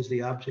Krishna is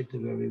the object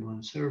of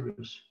everyone's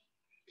service.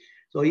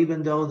 So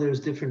even though there's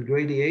different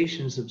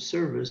gradations of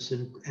service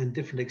and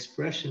different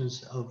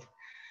expressions of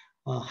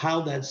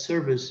how that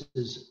service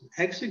is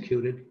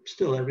executed,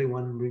 still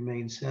everyone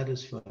remains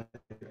satisfied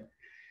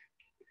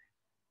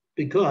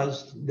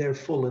because they're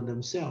full in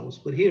themselves.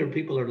 But here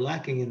people are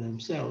lacking in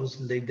themselves,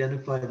 and they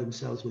identify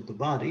themselves with the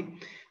body.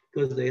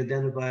 Because they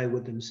identify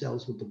with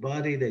themselves with the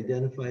body, they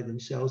identify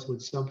themselves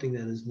with something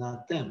that is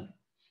not them.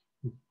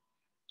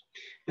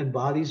 And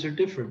bodies are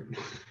different.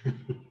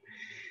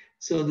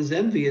 So this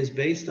envy is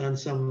based on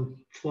some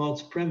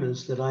false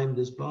premise that I'm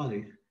this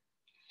body.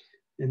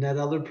 And that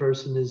other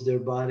person is their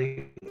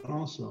body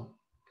also.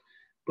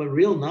 But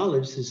real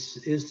knowledge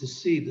is to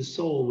see the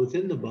soul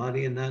within the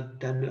body and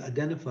not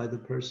identify the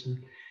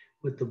person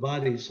with the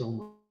body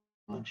so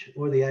much,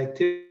 or the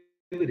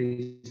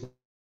activities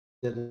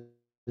that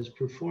is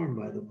performed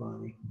by the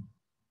body.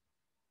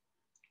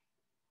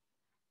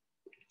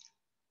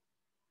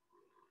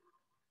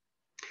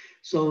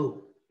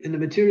 So in the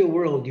material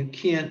world, you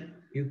can't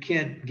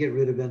get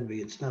rid of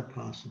envy. It's not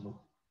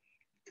possible,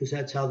 because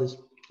that's how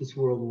this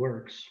world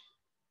works.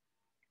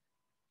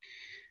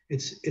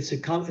 It's a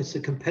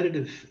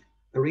competitive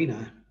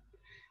arena,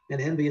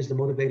 and envy is the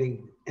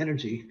motivating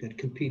energy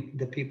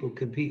that people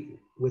compete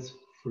with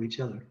for each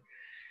other.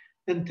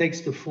 And it takes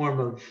the form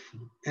of,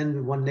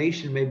 and one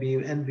nation may be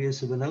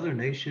envious of another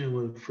nation and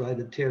will try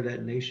to tear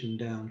that nation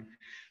down.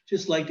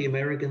 Just like the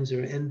Americans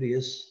are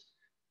envious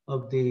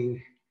of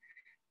the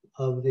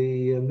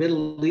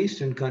Middle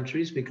Eastern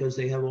countries because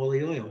they have all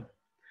the oil.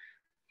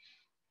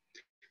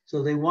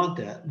 So they want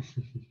that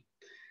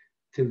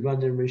to run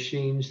their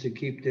machines, to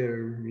keep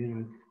their,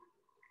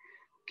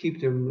 keep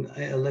their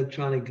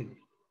electronic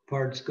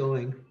parts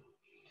going.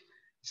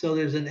 So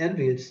there's an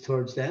envy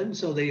towards that. And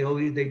so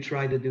they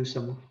try to do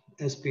some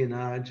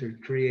espionage or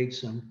create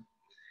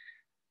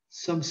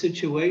some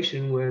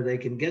situation where they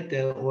can get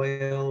that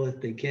oil.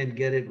 If they can't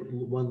get it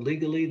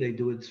legally, they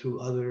do it through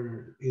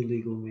other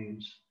illegal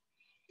means.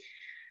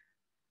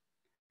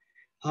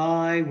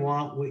 I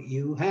want what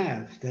you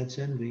have. That's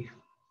envy.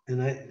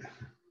 And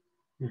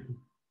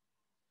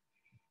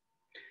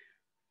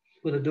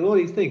but a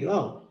devotee think,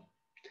 oh,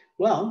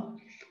 well,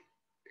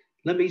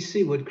 let me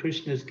see what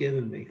Krishna's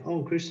given me.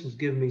 Oh, Krishna's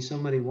given me so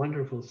many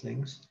wonderful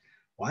things.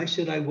 Why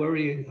should I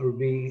worry or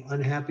be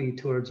unhappy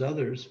towards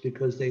others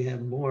because they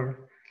have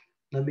more?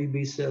 Let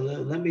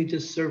me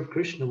just serve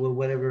Krishna with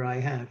whatever I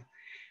have.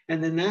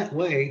 And in that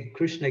way,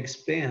 Krishna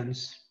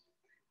expands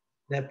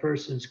that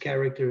person's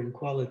character and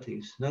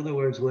qualities. In other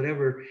words,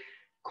 whatever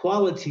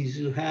qualities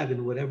you have,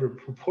 in whatever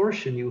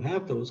proportion you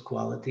have those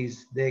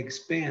qualities, they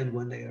expand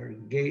when they are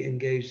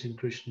engaged in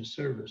Krishna's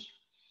service.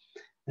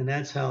 And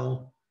that's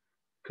how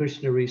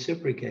Krishna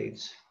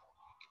reciprocates.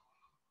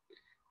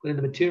 But in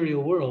the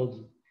material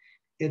world,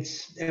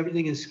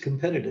 everything is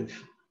competitive.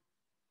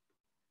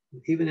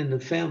 Even in the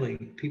family,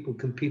 people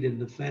compete in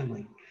the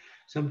family.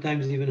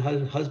 Sometimes even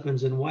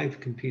husbands and wife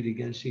compete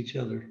against each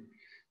other.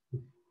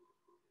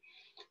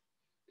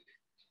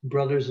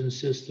 Brothers and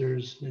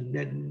sisters, and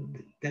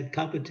that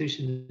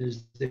competition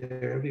is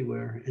there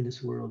everywhere in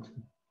this world.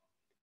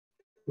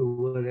 For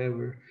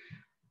whatever.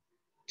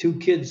 Two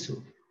kids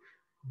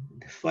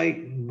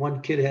fight,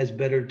 one kid has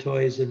better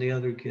toys than the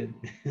other kid.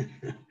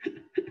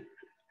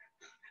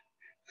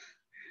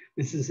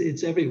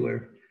 It's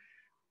everywhere.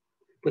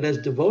 But as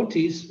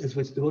devotees,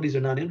 devotees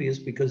are not envious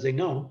because they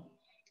know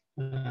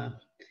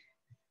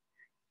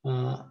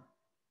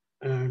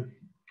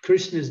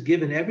Krishna has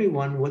given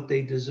everyone what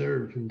they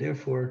deserve, and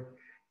therefore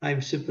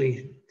I'm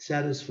simply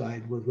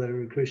satisfied with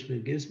whatever Krishna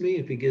gives me.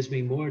 If he gives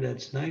me more,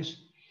 that's nice.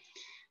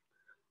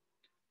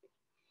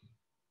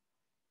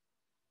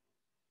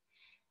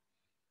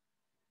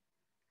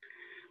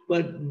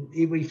 But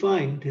we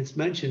find it's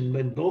mentioned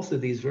in both of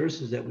these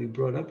verses that we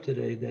brought up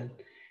today that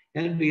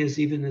envy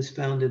is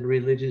found in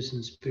religious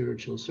and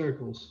spiritual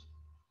circles.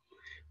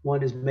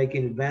 One is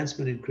making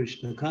advancement in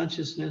Krishna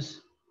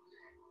consciousness,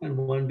 and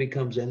one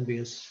becomes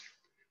envious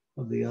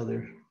of the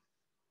other.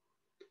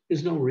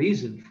 There's no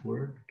reason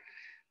for it.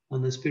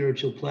 On the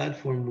spiritual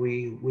platform,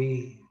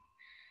 we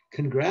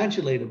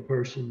congratulate a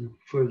person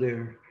for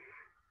their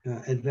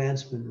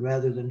advancement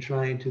rather than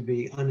trying to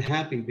be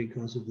unhappy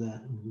because of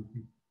that.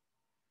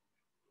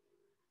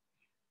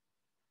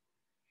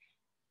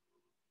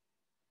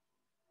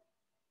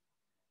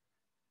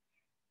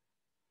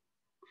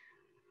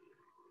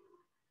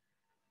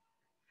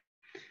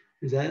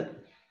 Does that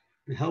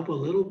help a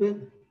little bit?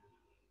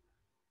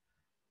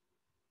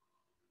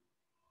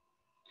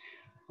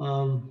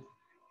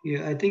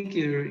 Yeah, I think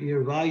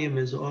your volume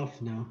is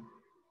off now.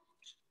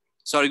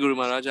 Sorry, Guru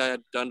Maharaj, I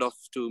had turned off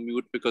to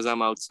mute because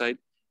I'm outside.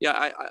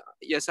 Yeah,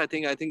 yes, I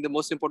think the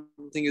most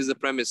important thing is the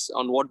premise.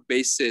 On what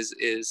basis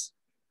is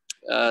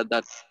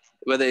that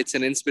whether it's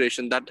an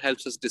inspiration that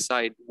helps us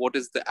decide what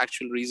is the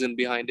actual reason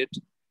behind it,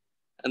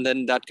 and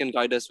then that can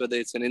guide us whether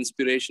it's an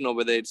inspiration or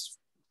whether it's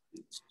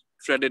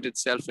threaded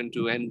itself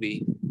into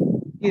envy.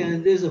 Yeah,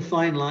 and there's a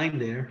fine line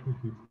there.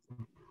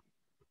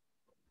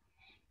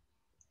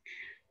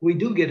 We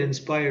do get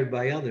inspired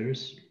by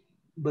others,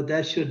 but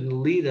that shouldn't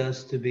lead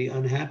us to be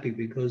unhappy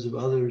because of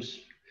others,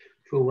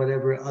 for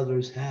whatever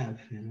others have.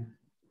 You know?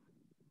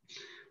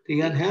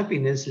 The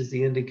unhappiness is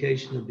the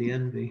indication of the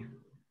envy.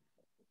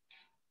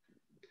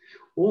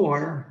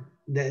 Or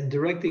that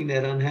directing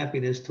that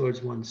unhappiness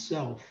towards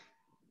oneself.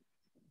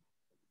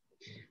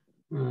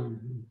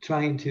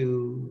 Trying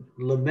to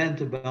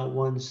lament about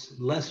one's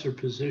lesser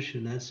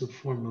position, that's a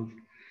form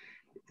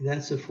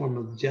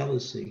of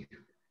jealousy.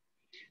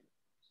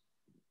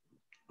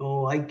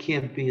 Oh, I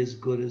can't be as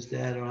good as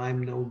that, or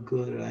I'm no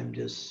good, or I'm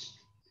just,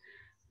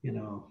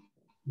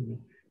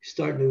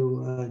 start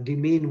to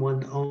demean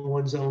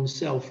one's own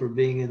self for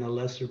being in a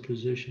lesser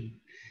position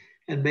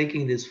and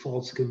making this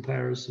false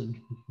comparison.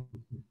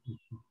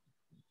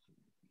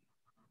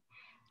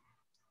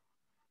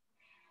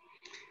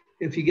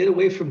 If you get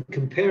away from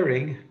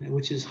comparing,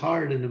 which is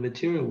hard in the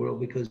material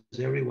world because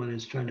everyone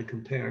is trying to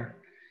compare,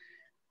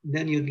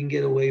 then you can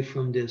get away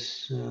from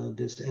this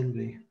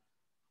envy.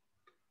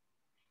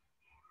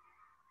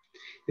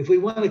 If we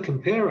want to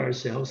compare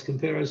ourselves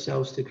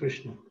to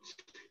Krishna,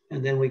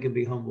 and then we can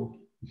be humble.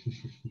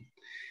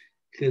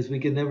 Because we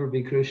can never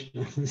be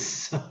Krishna.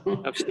 So.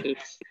 Absolutely.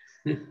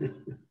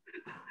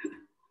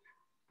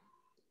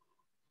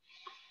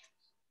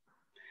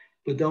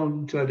 But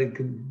don't try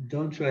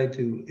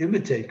to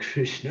imitate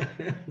Krishna.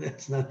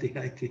 That's not the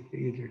idea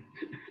either.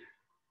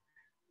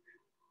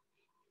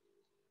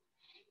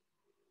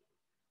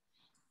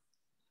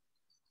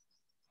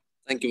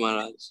 Thank you,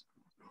 Maharaj.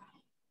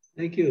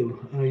 Thank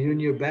you. Are you in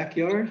your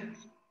backyard?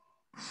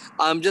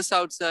 I'm just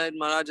outside,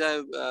 Maharaj.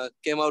 I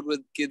came out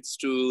with kids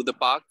to the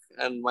park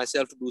and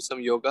myself to do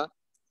some yoga.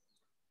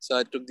 So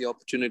I took the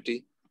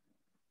opportunity.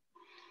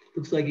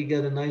 Looks like you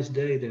got a nice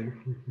day there.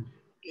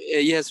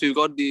 Yes, we've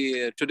got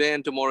today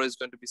and tomorrow is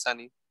going to be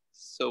sunny.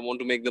 So want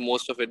to make the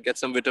most of it, get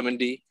some vitamin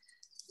D.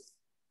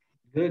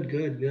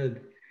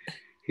 Good.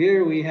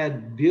 Here we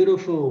had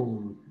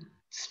beautiful,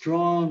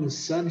 strong,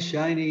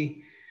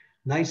 sunshiny,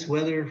 nice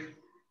weather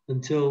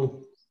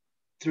until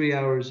 3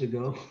 hours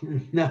ago.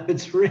 Now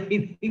it's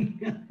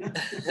raining.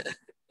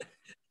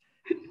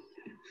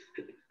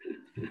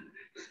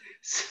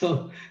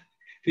 So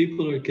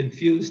people are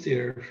confused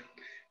here.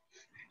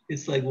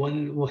 It's like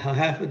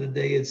half of the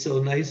day it's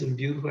so nice and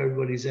beautiful.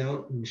 Everybody's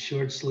out in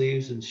short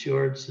sleeves and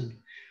shorts and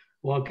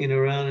walking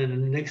around, and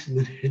the next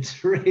minute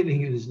it's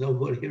raining and there's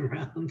nobody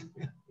around.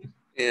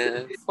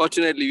 Yeah,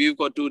 fortunately we've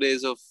got 2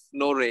 days of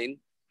no rain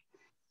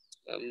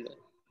and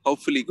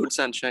hopefully good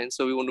sunshine.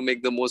 So we want to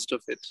make the most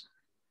of it.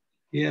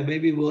 Yeah,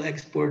 maybe we'll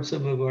export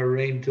some of our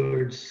rain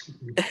towards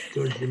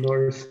the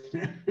north.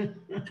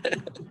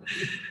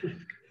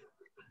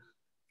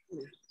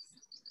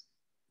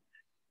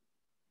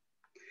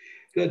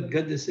 Good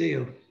to see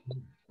you.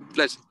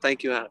 Pleasure.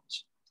 Thank you,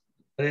 Maharaj.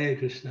 Hare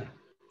Krishna.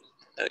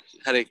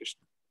 Hare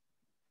Krishna.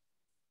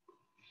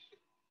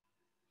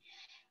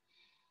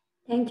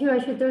 Thank you,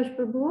 Ashutosh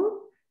Prabhu.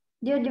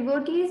 Dear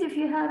devotees, if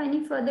you have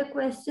any further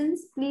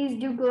questions, please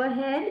do go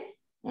ahead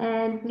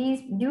and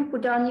please do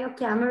put on your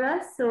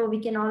cameras so we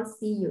can all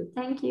see you.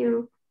 Thank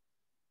you.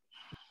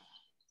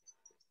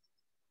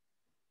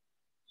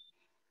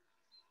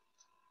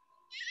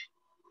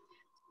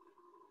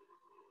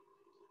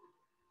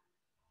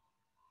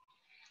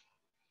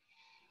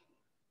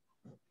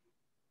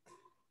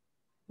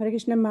 Hare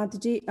Krishna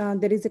Mataji,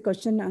 there is a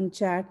question on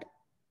chat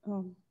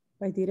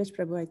by Dheeraj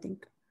Prabhu, I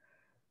think.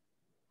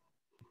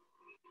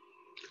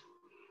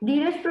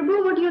 Dheeraj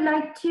Prabhu, would you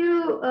like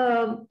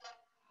to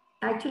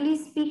actually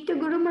speak to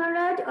Guru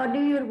Maharaj, or do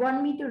you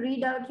want me to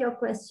read out your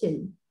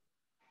question?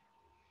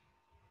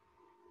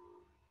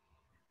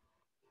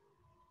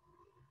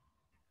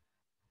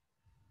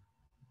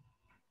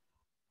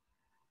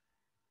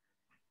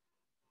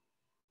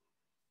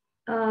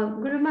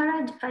 Guru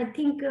Maharaj, I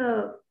think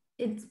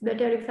it's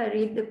better if I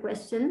read the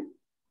question.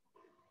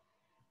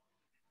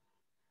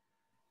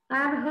 I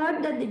have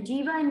heard that the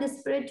jiva in the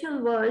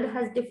spiritual world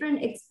has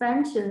different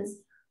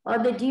expansions, or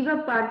the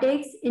jiva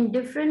partakes in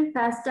different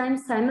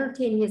pastimes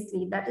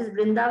simultaneously. That is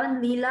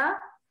Vrindavan Leela,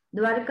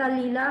 Dwarka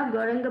Leela,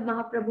 Gauranga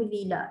Mahaprabhu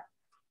Leela.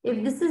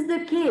 If this is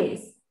the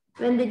case,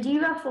 when the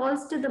jiva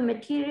falls to the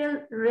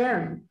material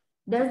realm,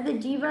 does the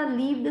jiva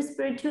leave the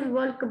spiritual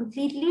world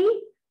completely?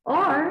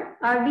 Or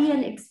are we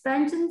an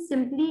expansion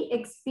simply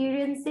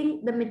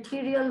experiencing the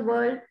material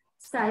world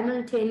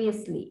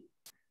simultaneously?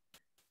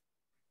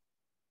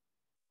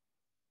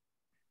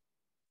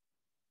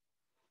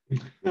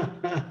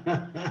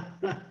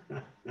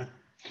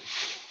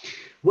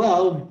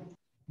 Well,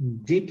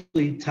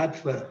 deeply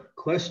tattva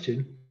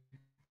question.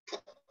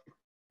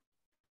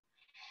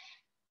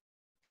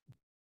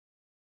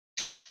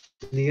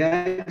 The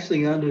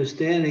actually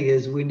understanding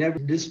is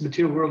this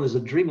material world is a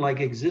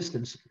dreamlike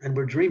existence, and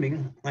we're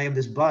dreaming. I am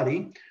this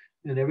body,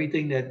 and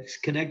everything that's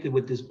connected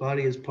with this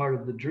body is part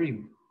of the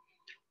dream.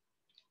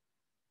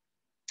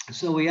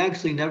 So we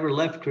actually never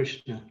left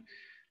Krishna,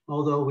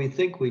 although we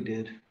think we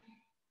did.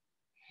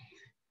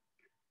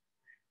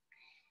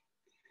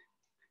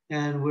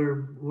 And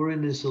we're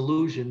in this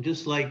illusion,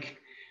 just like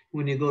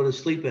when you go to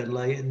sleep at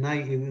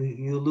night,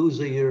 you lose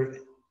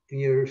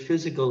your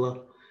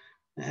physical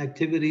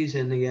activities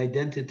and the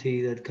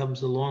identity that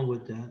comes along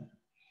with that.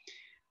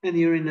 And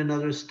you're in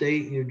another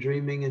state, you're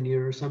dreaming, and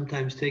you're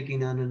sometimes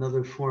taking on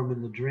another form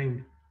in the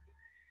dream.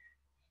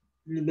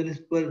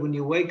 But when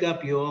you wake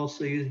up, you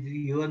also,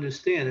 you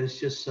understand it's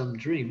just some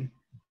dream.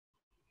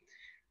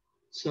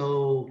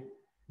 So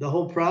the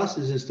whole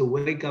process is to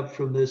wake up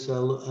from this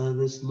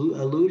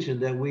illusion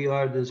that we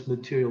are this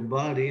material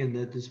body and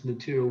that this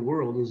material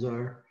world is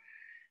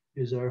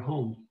our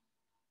home.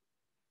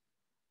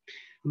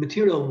 The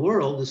material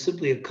world is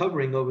simply a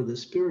covering over the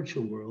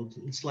spiritual world.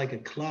 It's like a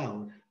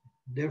cloud.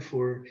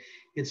 Therefore,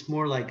 it's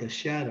more like a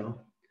shadow.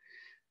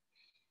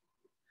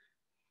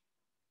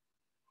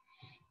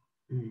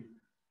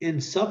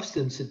 In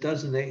substance, it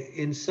doesn't.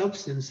 In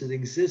substance, it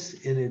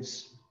exists in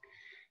its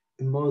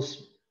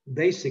most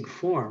basic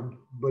form,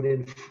 but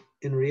in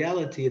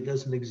reality, it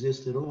doesn't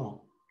exist at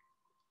all.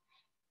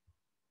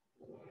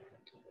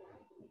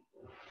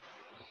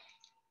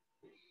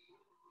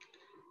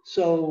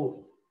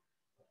 So,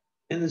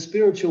 in the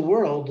spiritual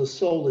world, the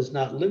soul is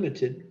not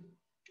limited.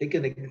 It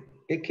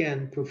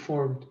can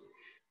perform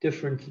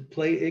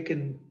it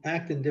can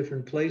act in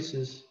different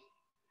places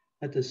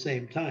at the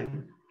same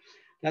time.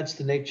 That's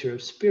the nature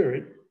of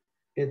spirit.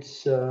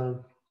 It's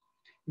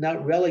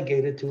not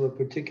relegated to a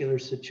particular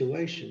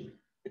situation.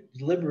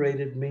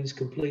 Liberated means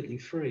completely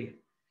free.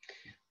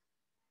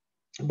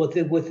 But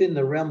within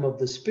the realm of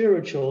the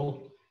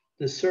spiritual,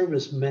 the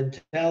service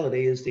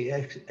mentality is the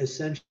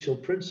essential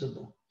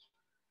principle.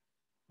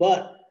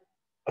 But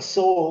a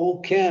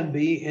soul can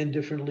be in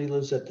different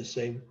leelas at the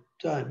same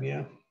time,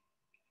 yeah.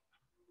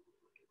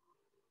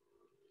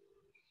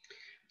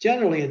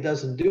 Generally, it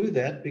doesn't do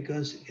that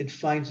because it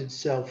finds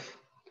itself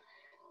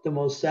the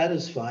most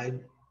satisfied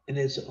in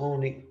its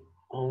own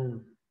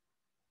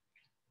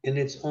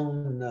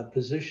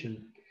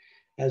position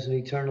as an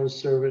eternal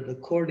servant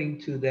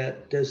according to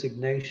that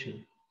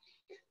designation.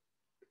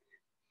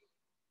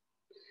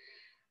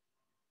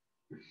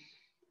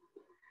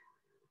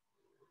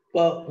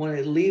 But when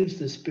it leaves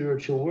the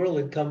spiritual world,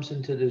 it comes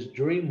into this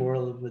dream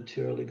world of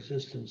material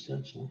existence,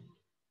 that's all.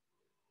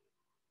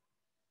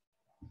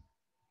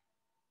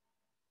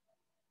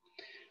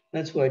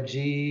 That's why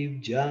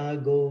Jeev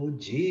Jago,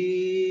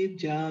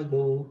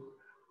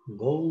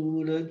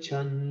 Gaura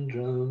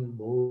Chandra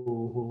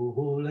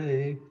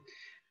Bole,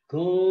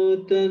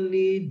 Kota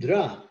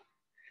Nidra,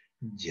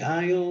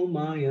 Jayo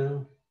Maya,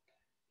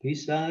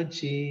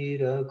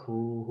 Pisachira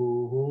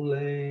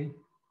Kule.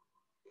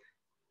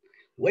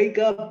 Wake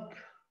up,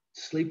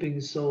 sleeping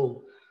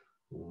soul.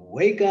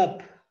 Wake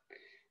up.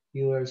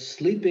 You are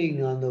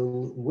sleeping on the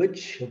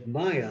witch of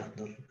Maya,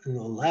 in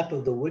the lap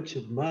of the witch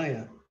of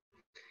Maya.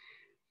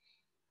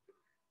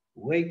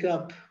 Wake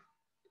up.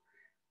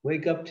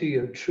 Wake up to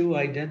your true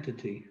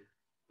identity.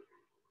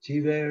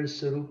 Jiver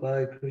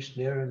Sarupai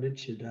Krishnera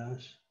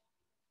Nityadas.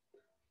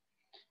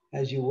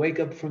 As you wake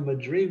up from a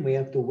dream, we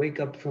have to wake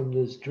up from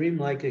this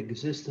dreamlike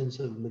existence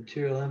of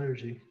material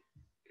energy.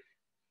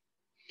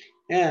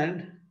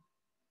 And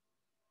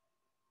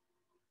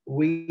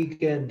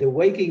the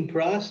waking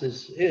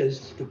process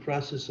is the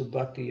process of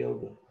bhakti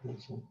yoga.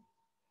 That's all.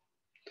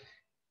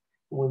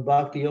 When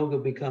bhakti yoga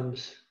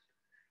becomes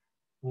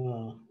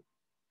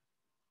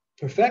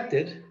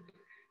perfected,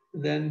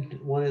 then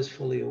one is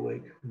fully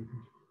awake. Mm-hmm.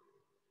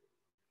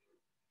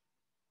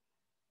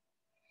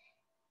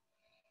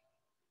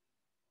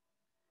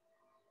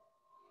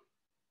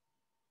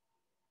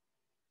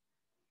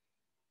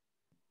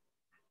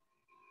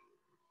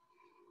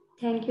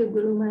 Thank you,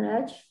 Guru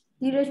Maharaj.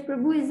 Dheeraj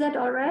Prabhu, is that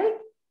all right?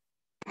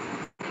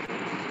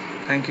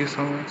 Thank you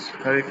so much.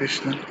 Hare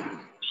Krishna.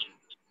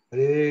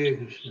 Hare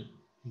Krishna.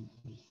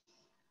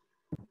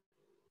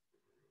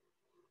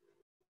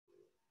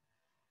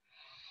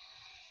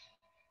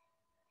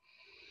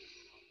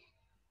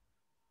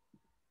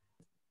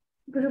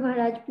 Guru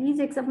Maharaj, please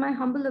accept my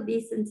humble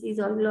obeisances.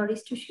 All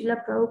glories to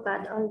Srila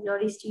Prabhupada. All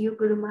glories to you,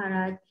 Guru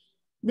Maharaj.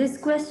 This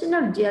question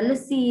of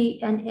jealousy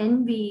and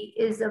envy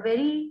is a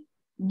very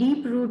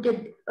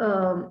deep-rooted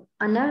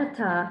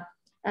anartha.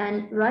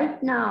 And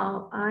right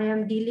now, I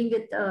am dealing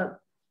with a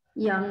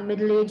young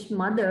middle-aged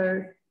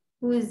mother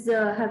who is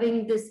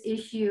having this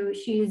issue.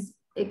 She is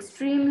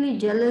extremely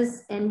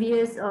jealous,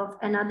 envious of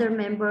another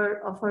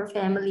member of her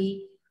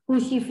family who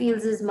she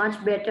feels is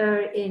much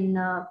better in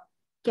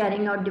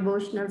carrying out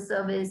devotional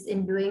service,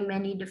 in doing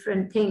many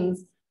different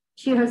things.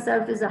 She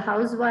herself is a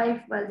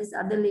housewife, while this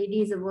other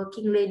lady is a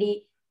working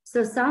lady.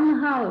 So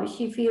somehow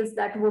she feels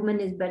that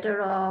woman is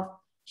better off.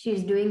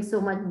 She's doing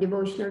so much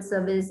devotional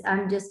service.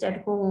 I'm just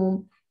at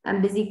home.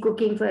 I'm busy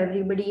cooking for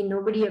everybody.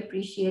 Nobody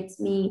appreciates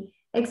me,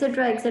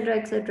 etc., etc.,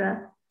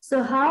 etc.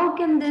 So how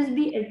can this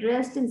be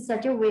addressed in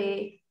such a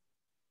way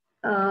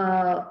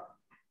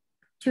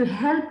to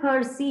help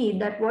her see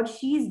that what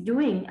she's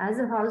doing as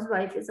a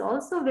housewife is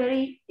also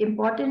very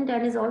important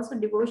and is also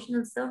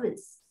devotional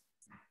service?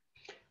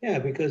 Yeah,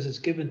 because it's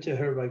given to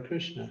her by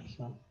Krishna.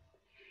 So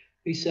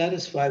be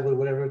satisfied with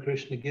whatever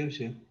Krishna gives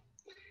you.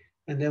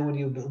 And then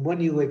when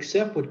you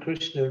accept what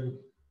Krishna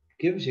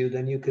gives you,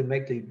 then you can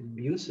make the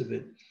use of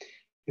it.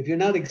 If you're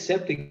not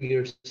accepting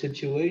your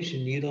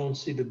situation, you don't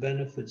see the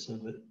benefits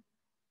of it.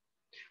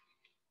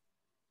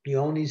 You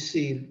only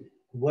see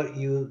what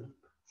you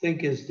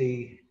think is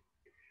the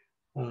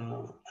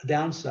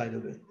downside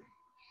of it.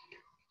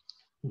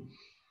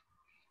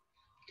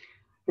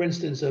 For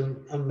instance, a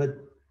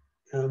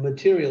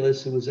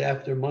materialist who is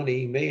after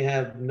money may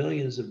have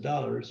millions of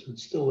dollars, but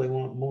still they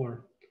want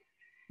more.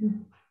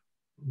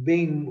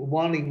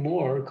 Wanting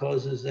more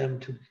causes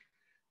them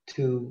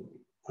to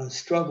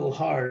struggle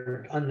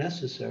hard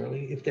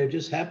unnecessarily if they're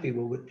just happy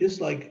with it.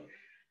 Just like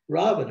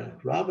Ravana.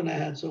 Ravana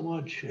had so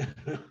much,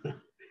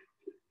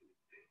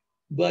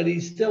 but he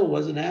still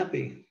wasn't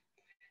happy.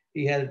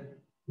 He had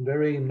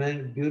very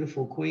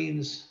beautiful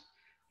queens.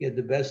 He had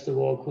the best of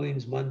all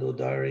queens,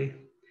 Mandodari.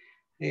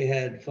 He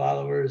had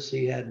followers,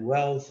 he had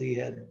wealth, he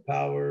had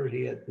power,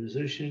 he had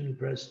position,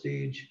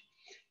 prestige,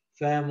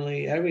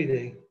 family,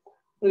 everything.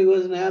 But he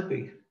wasn't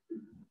happy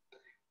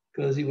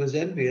because he was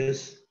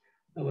envious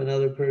of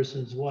another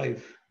person's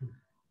wife.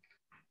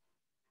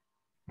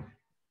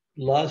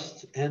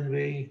 Lust,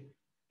 envy.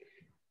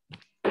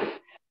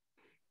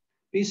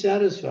 Be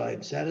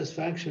satisfied.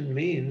 Satisfaction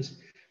means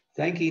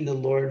thanking the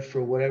Lord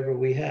for whatever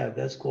we have.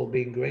 That's called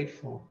being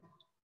grateful.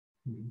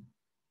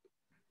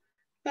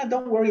 Now,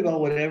 don't worry about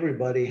what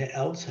everybody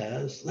else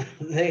has.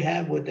 They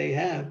have what they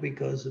have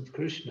because of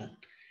Krishna.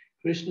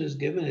 Krishna has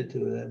given it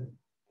to them.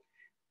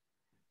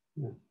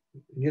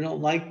 You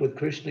don't like what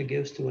Krishna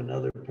gives to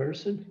another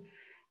person,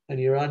 and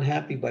you're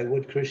unhappy by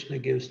what Krishna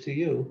gives to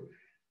you.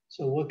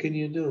 So what can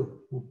you do?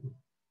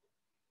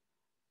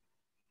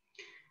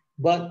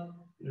 But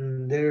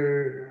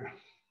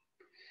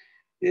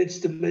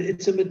it's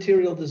a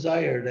material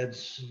desire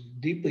that's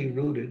deeply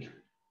rooted.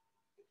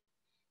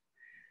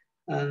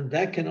 And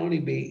that can only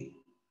be,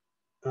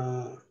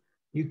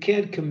 you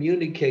can't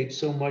communicate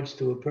so much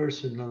to a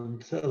person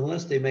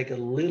unless they make a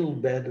little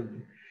bit of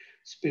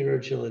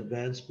spiritual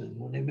advancement.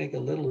 When they make a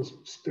little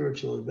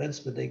spiritual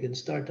advancement, they can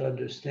start to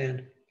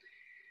understand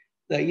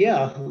that,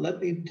 yeah, let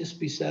me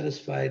just be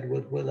satisfied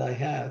with what I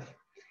have.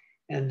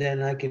 And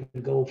then I can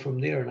go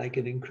from there and I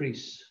can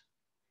increase.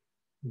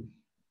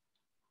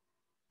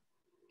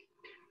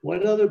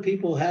 What other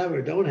people have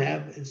or don't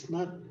have, it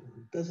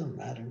doesn't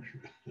matter.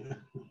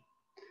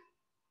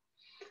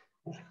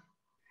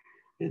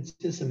 It's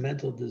just a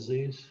mental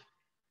disease.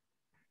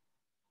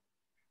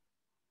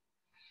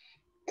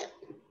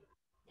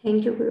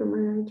 Thank you, Guru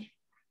Maharaj.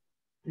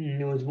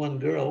 There was one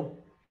girl,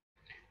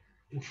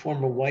 a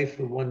former wife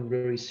of one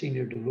very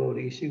senior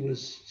devotee. She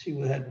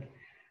had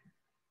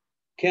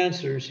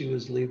cancer. She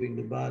was leaving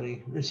the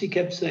body. And she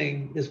kept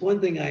saying, there's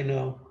one thing I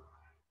know,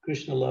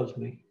 Krishna loves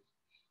me.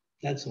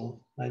 That's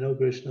all. I know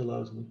Krishna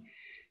loves me.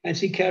 And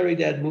she carried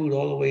that mood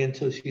all the way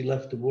until she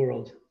left the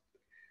world.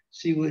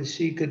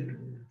 she could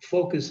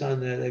focus on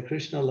that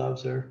Krishna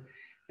loves her,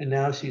 and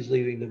now she's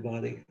leaving the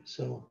body.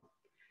 So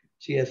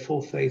she had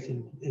full faith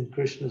in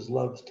Krishna's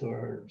love to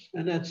her,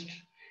 and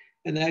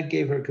that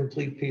gave her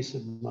complete peace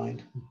of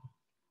mind.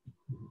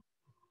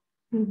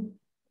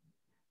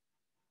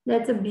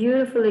 That's a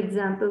beautiful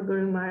example,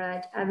 Guru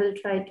Maharaj. I will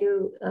try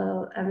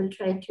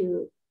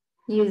to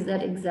use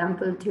that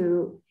example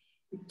to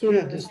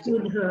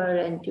soothe her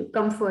and to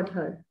comfort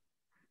her.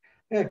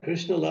 Yeah,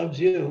 Krishna loves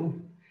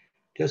you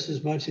just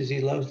as much as he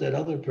loves that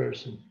other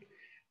person.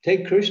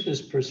 Take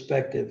Krishna's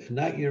perspective,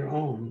 not your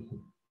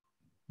own.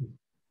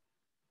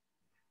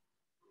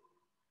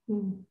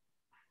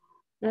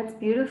 That's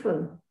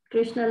beautiful.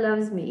 Krishna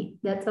loves me.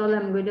 That's all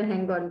I'm going to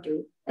hang on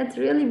to. That's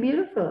really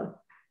beautiful.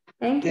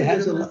 Thank you.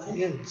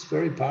 It's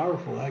very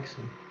powerful,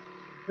 actually.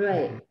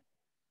 Right.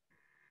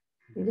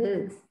 It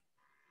is.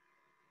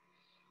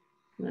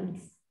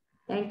 Nice.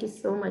 Thank you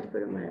so much,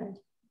 Guru Maharaj.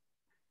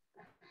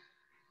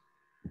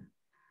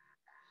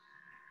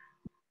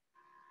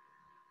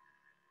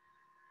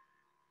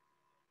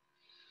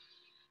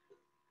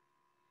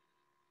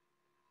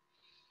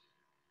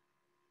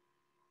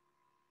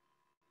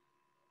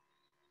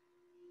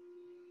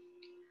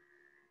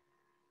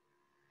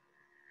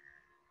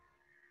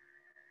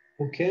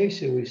 Okay,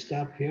 should we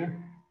stop here?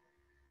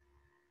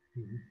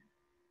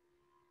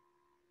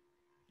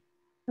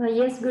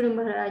 Yes, Guru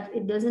Maharaj,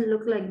 it doesn't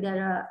look like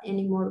there are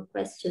any more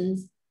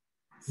questions.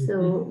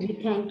 So we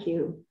thank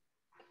you.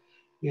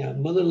 Yeah,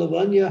 Mother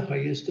Lavanya, are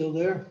you still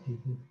there?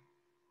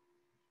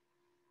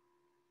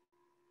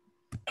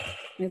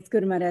 Yes,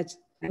 Guru Maharaj.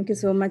 Thank you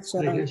so much.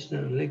 Hare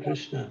Krishna, Hare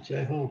Krishna,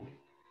 Jai Ho.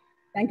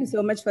 Thank you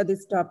so much for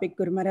this topic,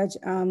 Guru Maharaj.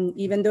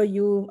 Even though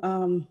you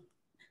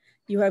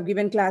have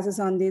given classes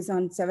on this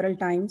on several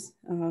times,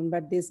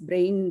 but this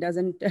brain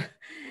doesn't.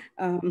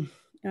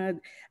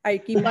 I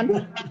keep on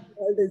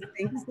all these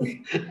things.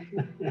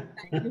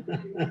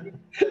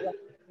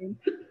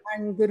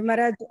 And Guru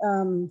Maharaj,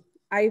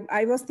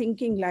 I was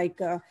thinking like,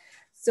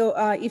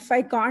 if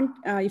I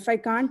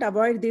can't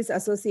avoid this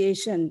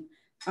association,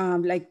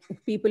 like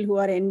people who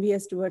are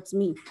envious towards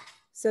me,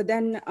 so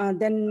then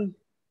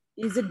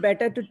is it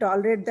better to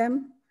tolerate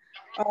them,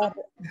 or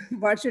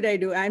what should I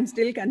do? I'm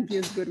still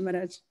confused, Guru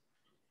Maharaj.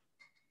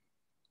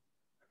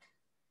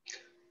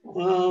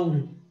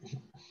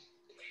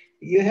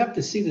 You have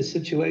to see the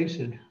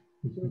situation.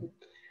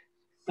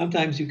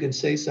 Sometimes you can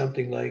say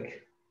something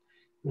like,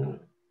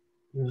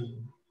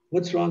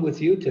 what's wrong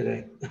with you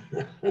today?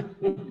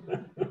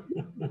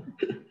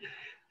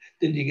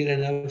 Did you get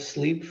enough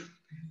sleep?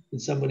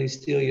 Did somebody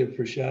steal your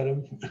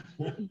prasadam?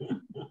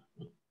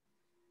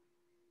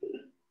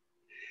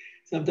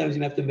 Sometimes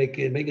you have to make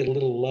it a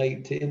little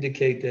light to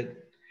indicate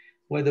that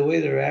the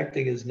way they're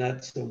acting is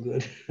not so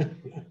good.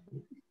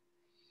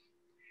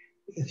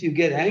 If you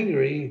get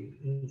angry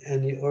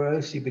or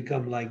else you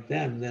become like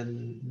them,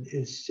 then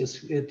it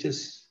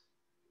just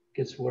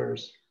gets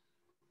worse.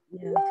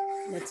 Yeah,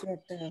 that's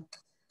what.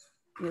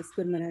 Yes,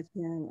 Guru Maharaj.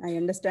 Yeah, I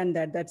understand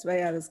that. That's why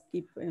I was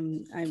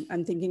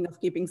I'm thinking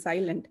of keeping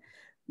silent,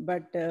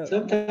 but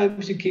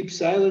sometimes you keep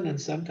silent and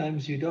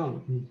sometimes you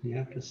don't. You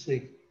have to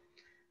see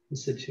the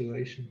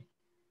situation.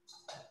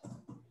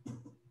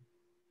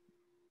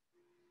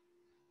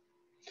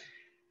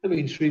 I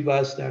mean,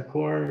 Srivas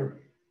Thakur,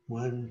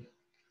 when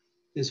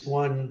this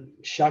one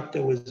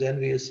Shakta was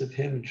envious of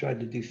him and tried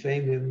to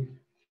defame him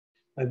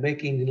by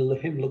making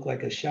him look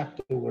like a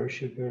Shakta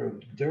worshiper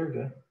of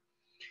Durga,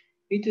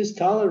 he just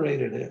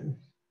tolerated it.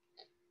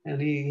 And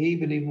he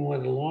even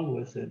went along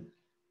with it.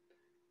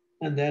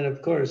 And then,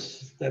 of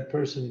course, that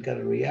person got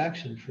a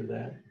reaction for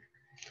that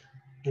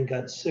and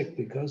got sick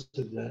because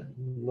of that.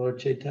 Lord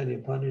Chaitanya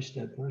punished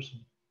that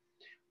person.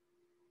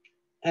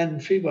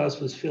 And Srivas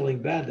was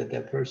feeling bad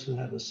that person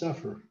had to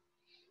suffer.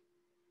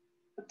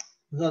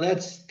 So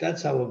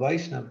that's how a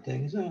Vaishnava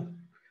thinks.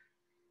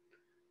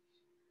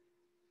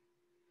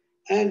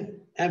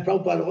 And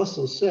Prabhupada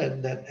also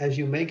said that as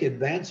you make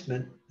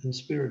advancement in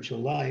spiritual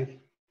life,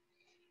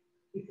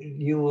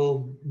 you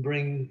will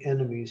bring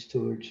enemies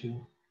towards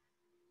you.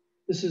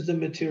 This is the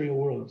material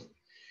world.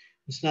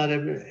 It's not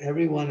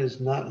everyone is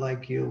not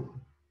like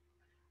you.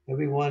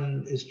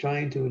 Everyone is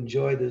trying to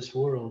enjoy this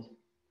world.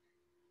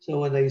 So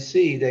when they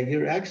see that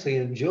you're actually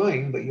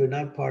enjoying, but you're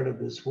not part of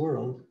this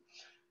world,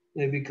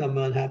 they become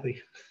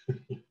unhappy.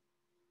 But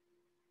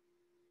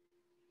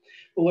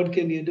what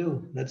can you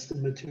do? That's the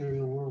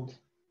material world.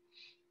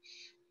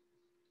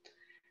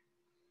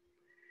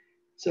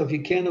 So if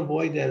you can't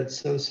avoid that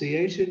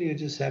association, you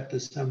just have to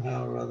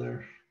somehow or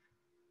other.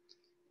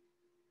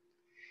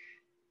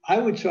 I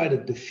would try to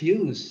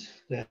diffuse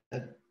that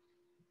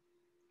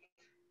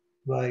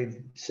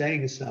by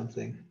saying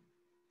something.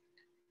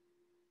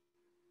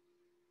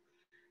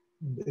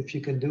 If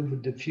you can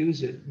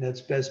diffuse it,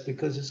 that's best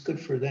because it's good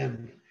for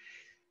them.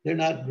 They're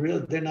not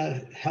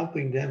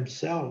helping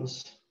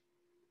themselves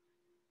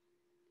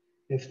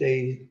if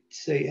they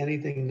say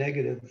anything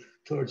negative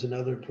towards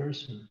another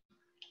person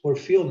or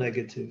feel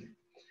negative.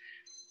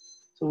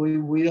 So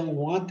we don't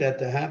want that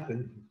to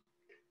happen.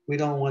 We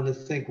don't want to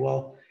think,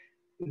 well,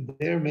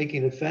 they're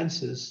making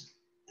offenses,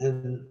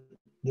 and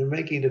they're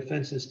making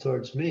offenses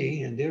towards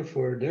me, and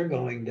therefore they're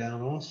going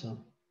down also.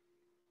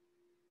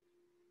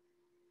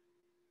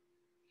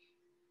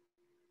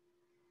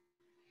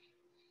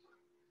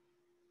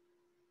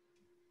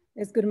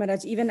 Yes, Guru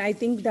Maharaj. Even I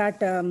think that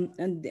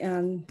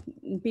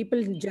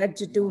people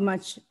judge too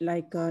much,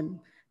 like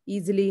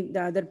easily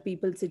the other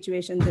people's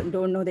situations,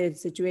 don't know their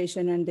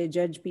situation, and they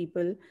judge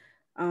people.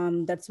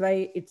 That's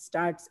why it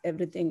starts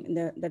everything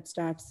that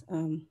starts,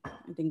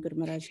 I think, Guru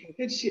Maharaj.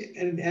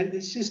 And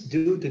it's just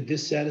due to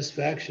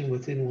dissatisfaction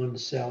within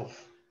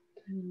oneself.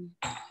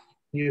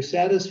 You're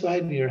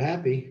satisfied and you're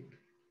happy.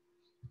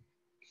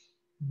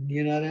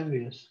 You're not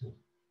envious.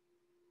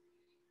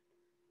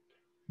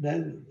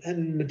 Then, and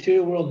in the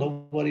material world,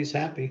 nobody's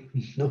happy.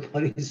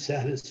 Nobody's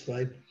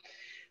satisfied.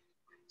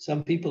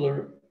 Some people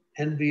are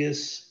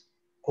envious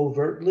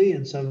overtly,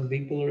 and some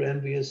people are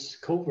envious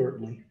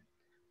covertly.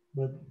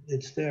 But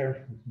it's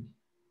there.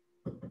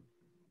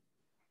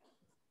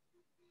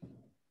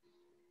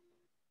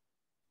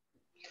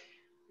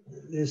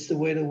 It's the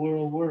way the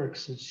world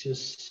works. It's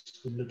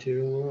just the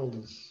material world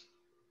is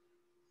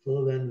full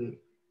of envy.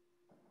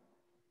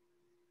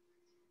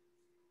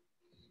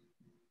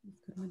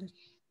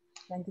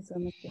 Thank you so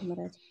much,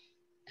 Maharaj.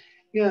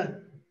 Yeah,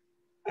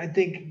 I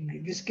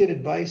think just get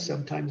advice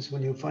sometimes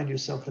when you find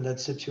yourself in that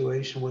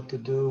situation, what to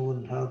do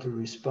and how to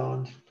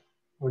respond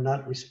or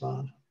not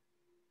respond.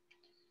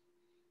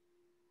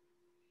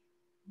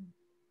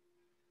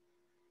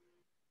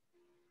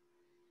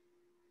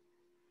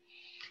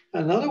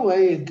 Another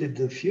way to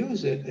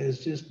diffuse it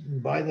is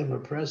just buy them a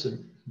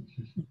present.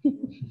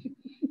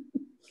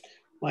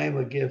 Buy them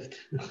a gift.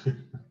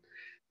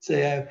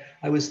 Say,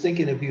 I was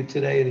thinking of you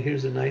today, and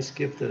here's a nice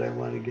gift that I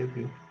want to give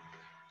you.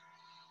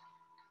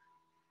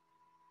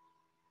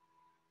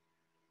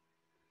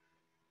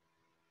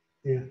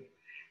 Yeah,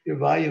 your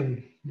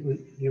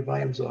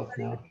volume's off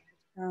now.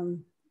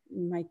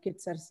 My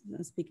kids are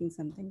speaking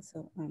something,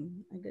 so I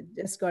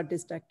just got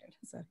distracted.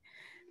 Sorry.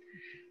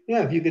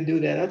 Yeah, if you can do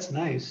that, that's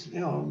nice. You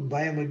know,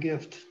 buy them a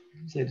gift.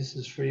 Say, this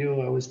is for you.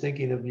 I was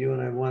thinking of you,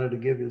 and I wanted to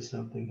give you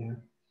something here.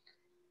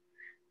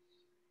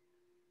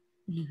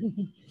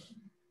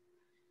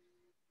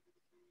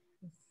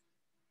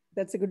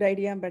 That's a good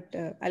idea, but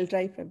I'll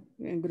try for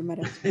Guru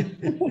Maharaj.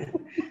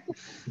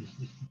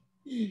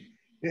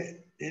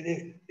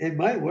 It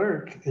might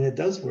work, and it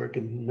does work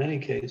in many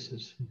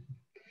cases.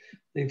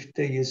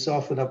 You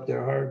soften up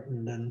their heart,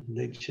 and then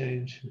they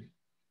change.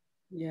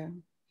 Yeah,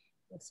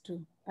 that's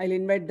true. I'll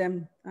invite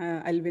them.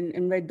 I'll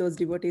invite those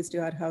devotees to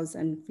our house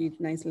and feed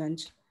nice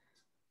lunch.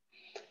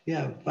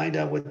 Yeah, find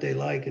out what they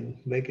like and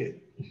make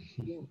it.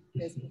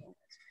 Yes.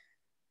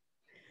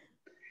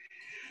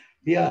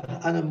 Yeah,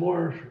 on a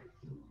more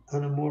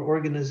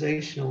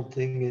organizational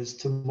thing is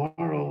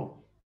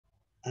tomorrow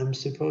I'm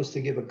supposed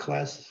to give a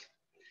class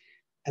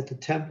at the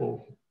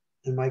temple,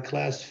 and my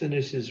class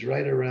finishes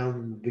right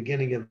around the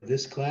beginning of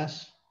this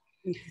class.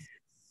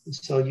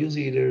 So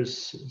usually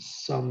there's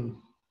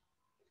some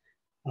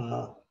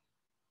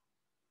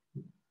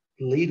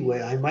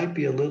leadway. I might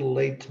be a little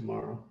late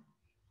tomorrow,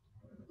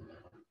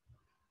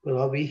 but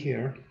I'll be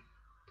here.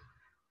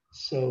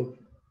 So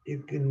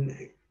you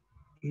can,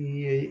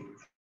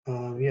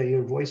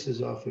 your voice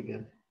is off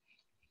again.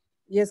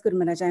 Yes, Guru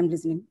Maharaj, I'm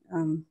listening.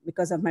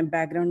 Because of my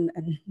background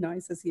and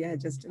noises here,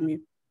 just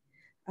mute.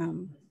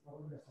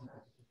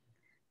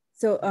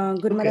 So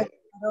Guru Maharaj,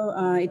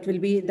 it will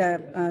be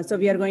the, so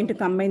we are going to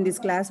combine this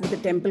class with the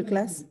temple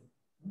class?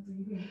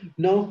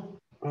 No,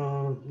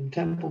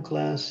 temple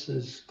class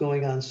is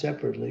going on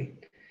separately.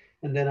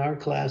 And then our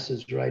class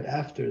is right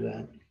after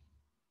that.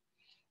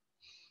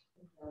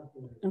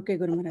 Okay,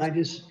 Guru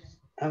Maharaj.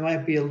 I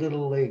might be a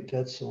little late,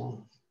 that's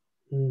all.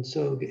 And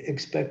so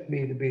expect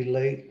me to be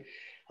late.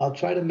 I'll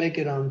try to make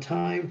it on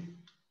time,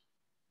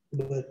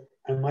 but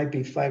I might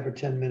be 5 or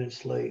 10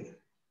 minutes late.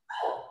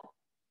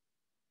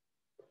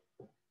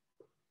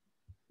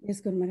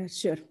 Yes, Guru Maharaj,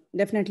 sure.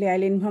 Definitely,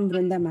 I'll inform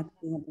Vrunda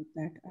Mataji about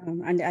that.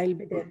 And I'll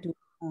be there too.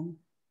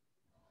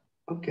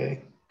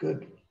 Okay,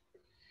 good.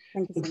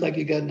 Thank you. Looks like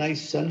you got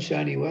nice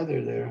sunshiny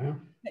weather there, huh?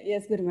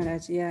 Yes, Guru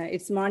Maharaj. Yeah,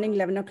 it's morning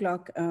 11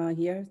 o'clock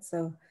here,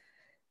 so.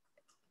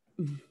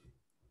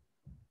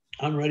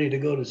 I'm ready to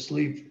go to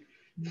sleep.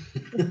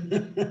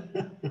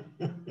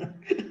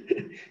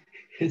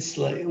 It's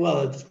like,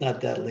 well, it's not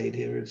that late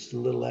here. It's a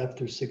little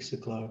after 6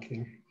 o'clock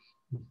here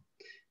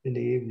in the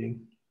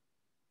evening.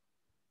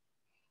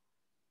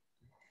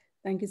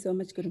 Thank you so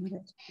much, Guru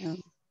Maharaj,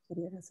 for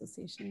your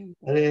association.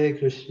 Hare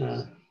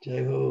Krishna,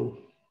 Jai Ho.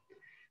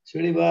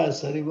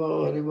 Srinivas,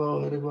 Haribo,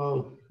 Haribo,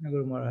 Haribo.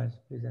 Guru Maharaj,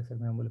 please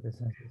accept my humble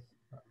obeisances.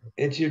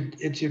 It's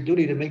your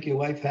duty to make your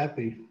wife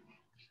happy.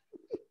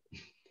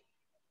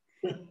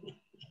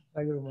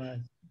 Hi, Guru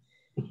Maharaj.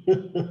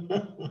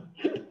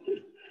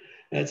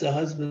 That's a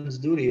husband's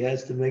duty. He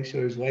has to make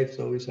sure his wife's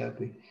always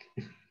happy.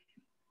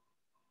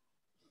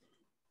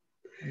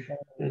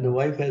 And the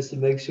wife has to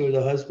make sure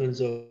the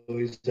husband's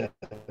always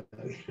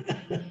happy.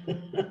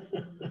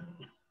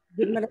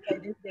 Guru Maharaj, I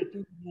didn't get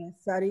you.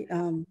 Sorry,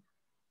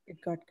 it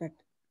got cut.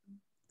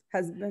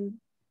 husband,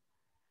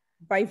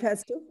 wife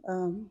has to.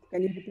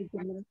 Can you repeat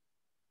it?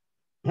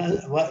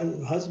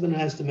 Husband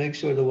has to make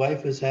sure the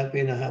wife is happy,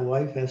 and the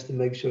wife has to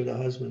make sure the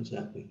husband's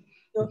happy.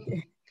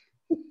 Okay.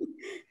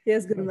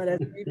 Yes, Guru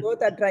Maharaj, we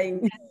both are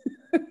trying.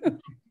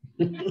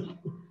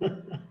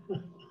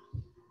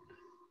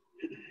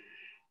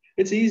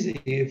 It's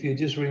easy if you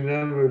just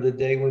remember the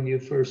day when you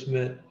first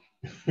met.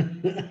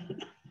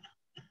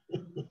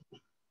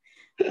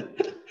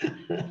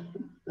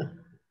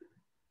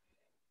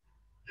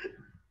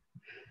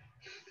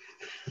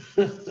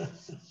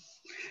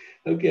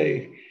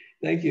 Okay,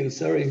 thank you.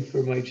 Sorry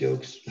for my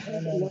jokes.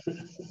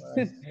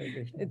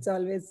 It's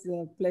always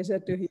a pleasure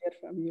to hear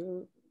from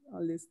you.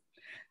 All this.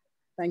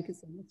 Thank you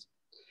so much.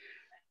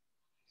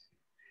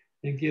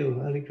 Thank you.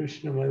 Hare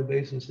Krishna, my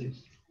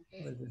obeisances.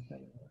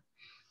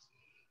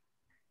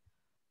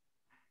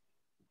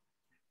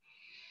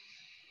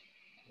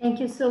 Thank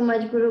you so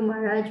much, Guru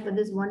Maharaj, for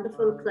this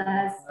wonderful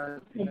class.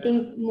 I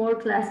think more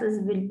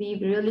classes will be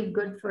really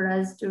good for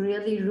us to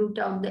really root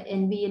out the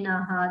envy in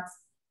our hearts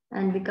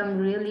and become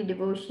really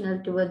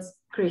devotional towards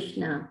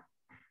Krishna.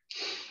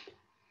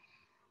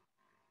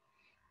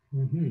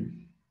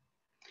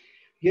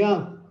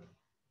 Yeah.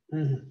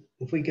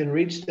 If we can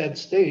reach that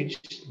stage,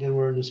 then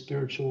we're in the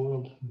spiritual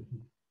world.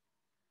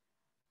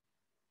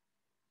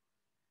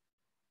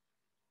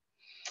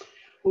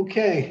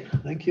 Okay,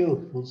 thank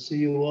you. We'll see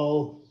you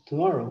all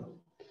tomorrow.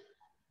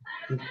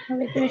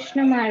 Hare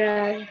Krishna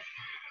Maharaj.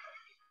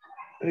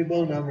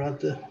 Haribol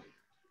Namrata.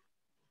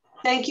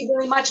 Thank you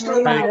very much,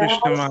 Guru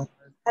Maharaj.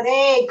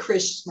 Hare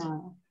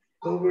Krishna.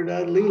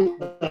 Govardhan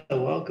Leela,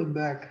 welcome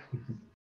back.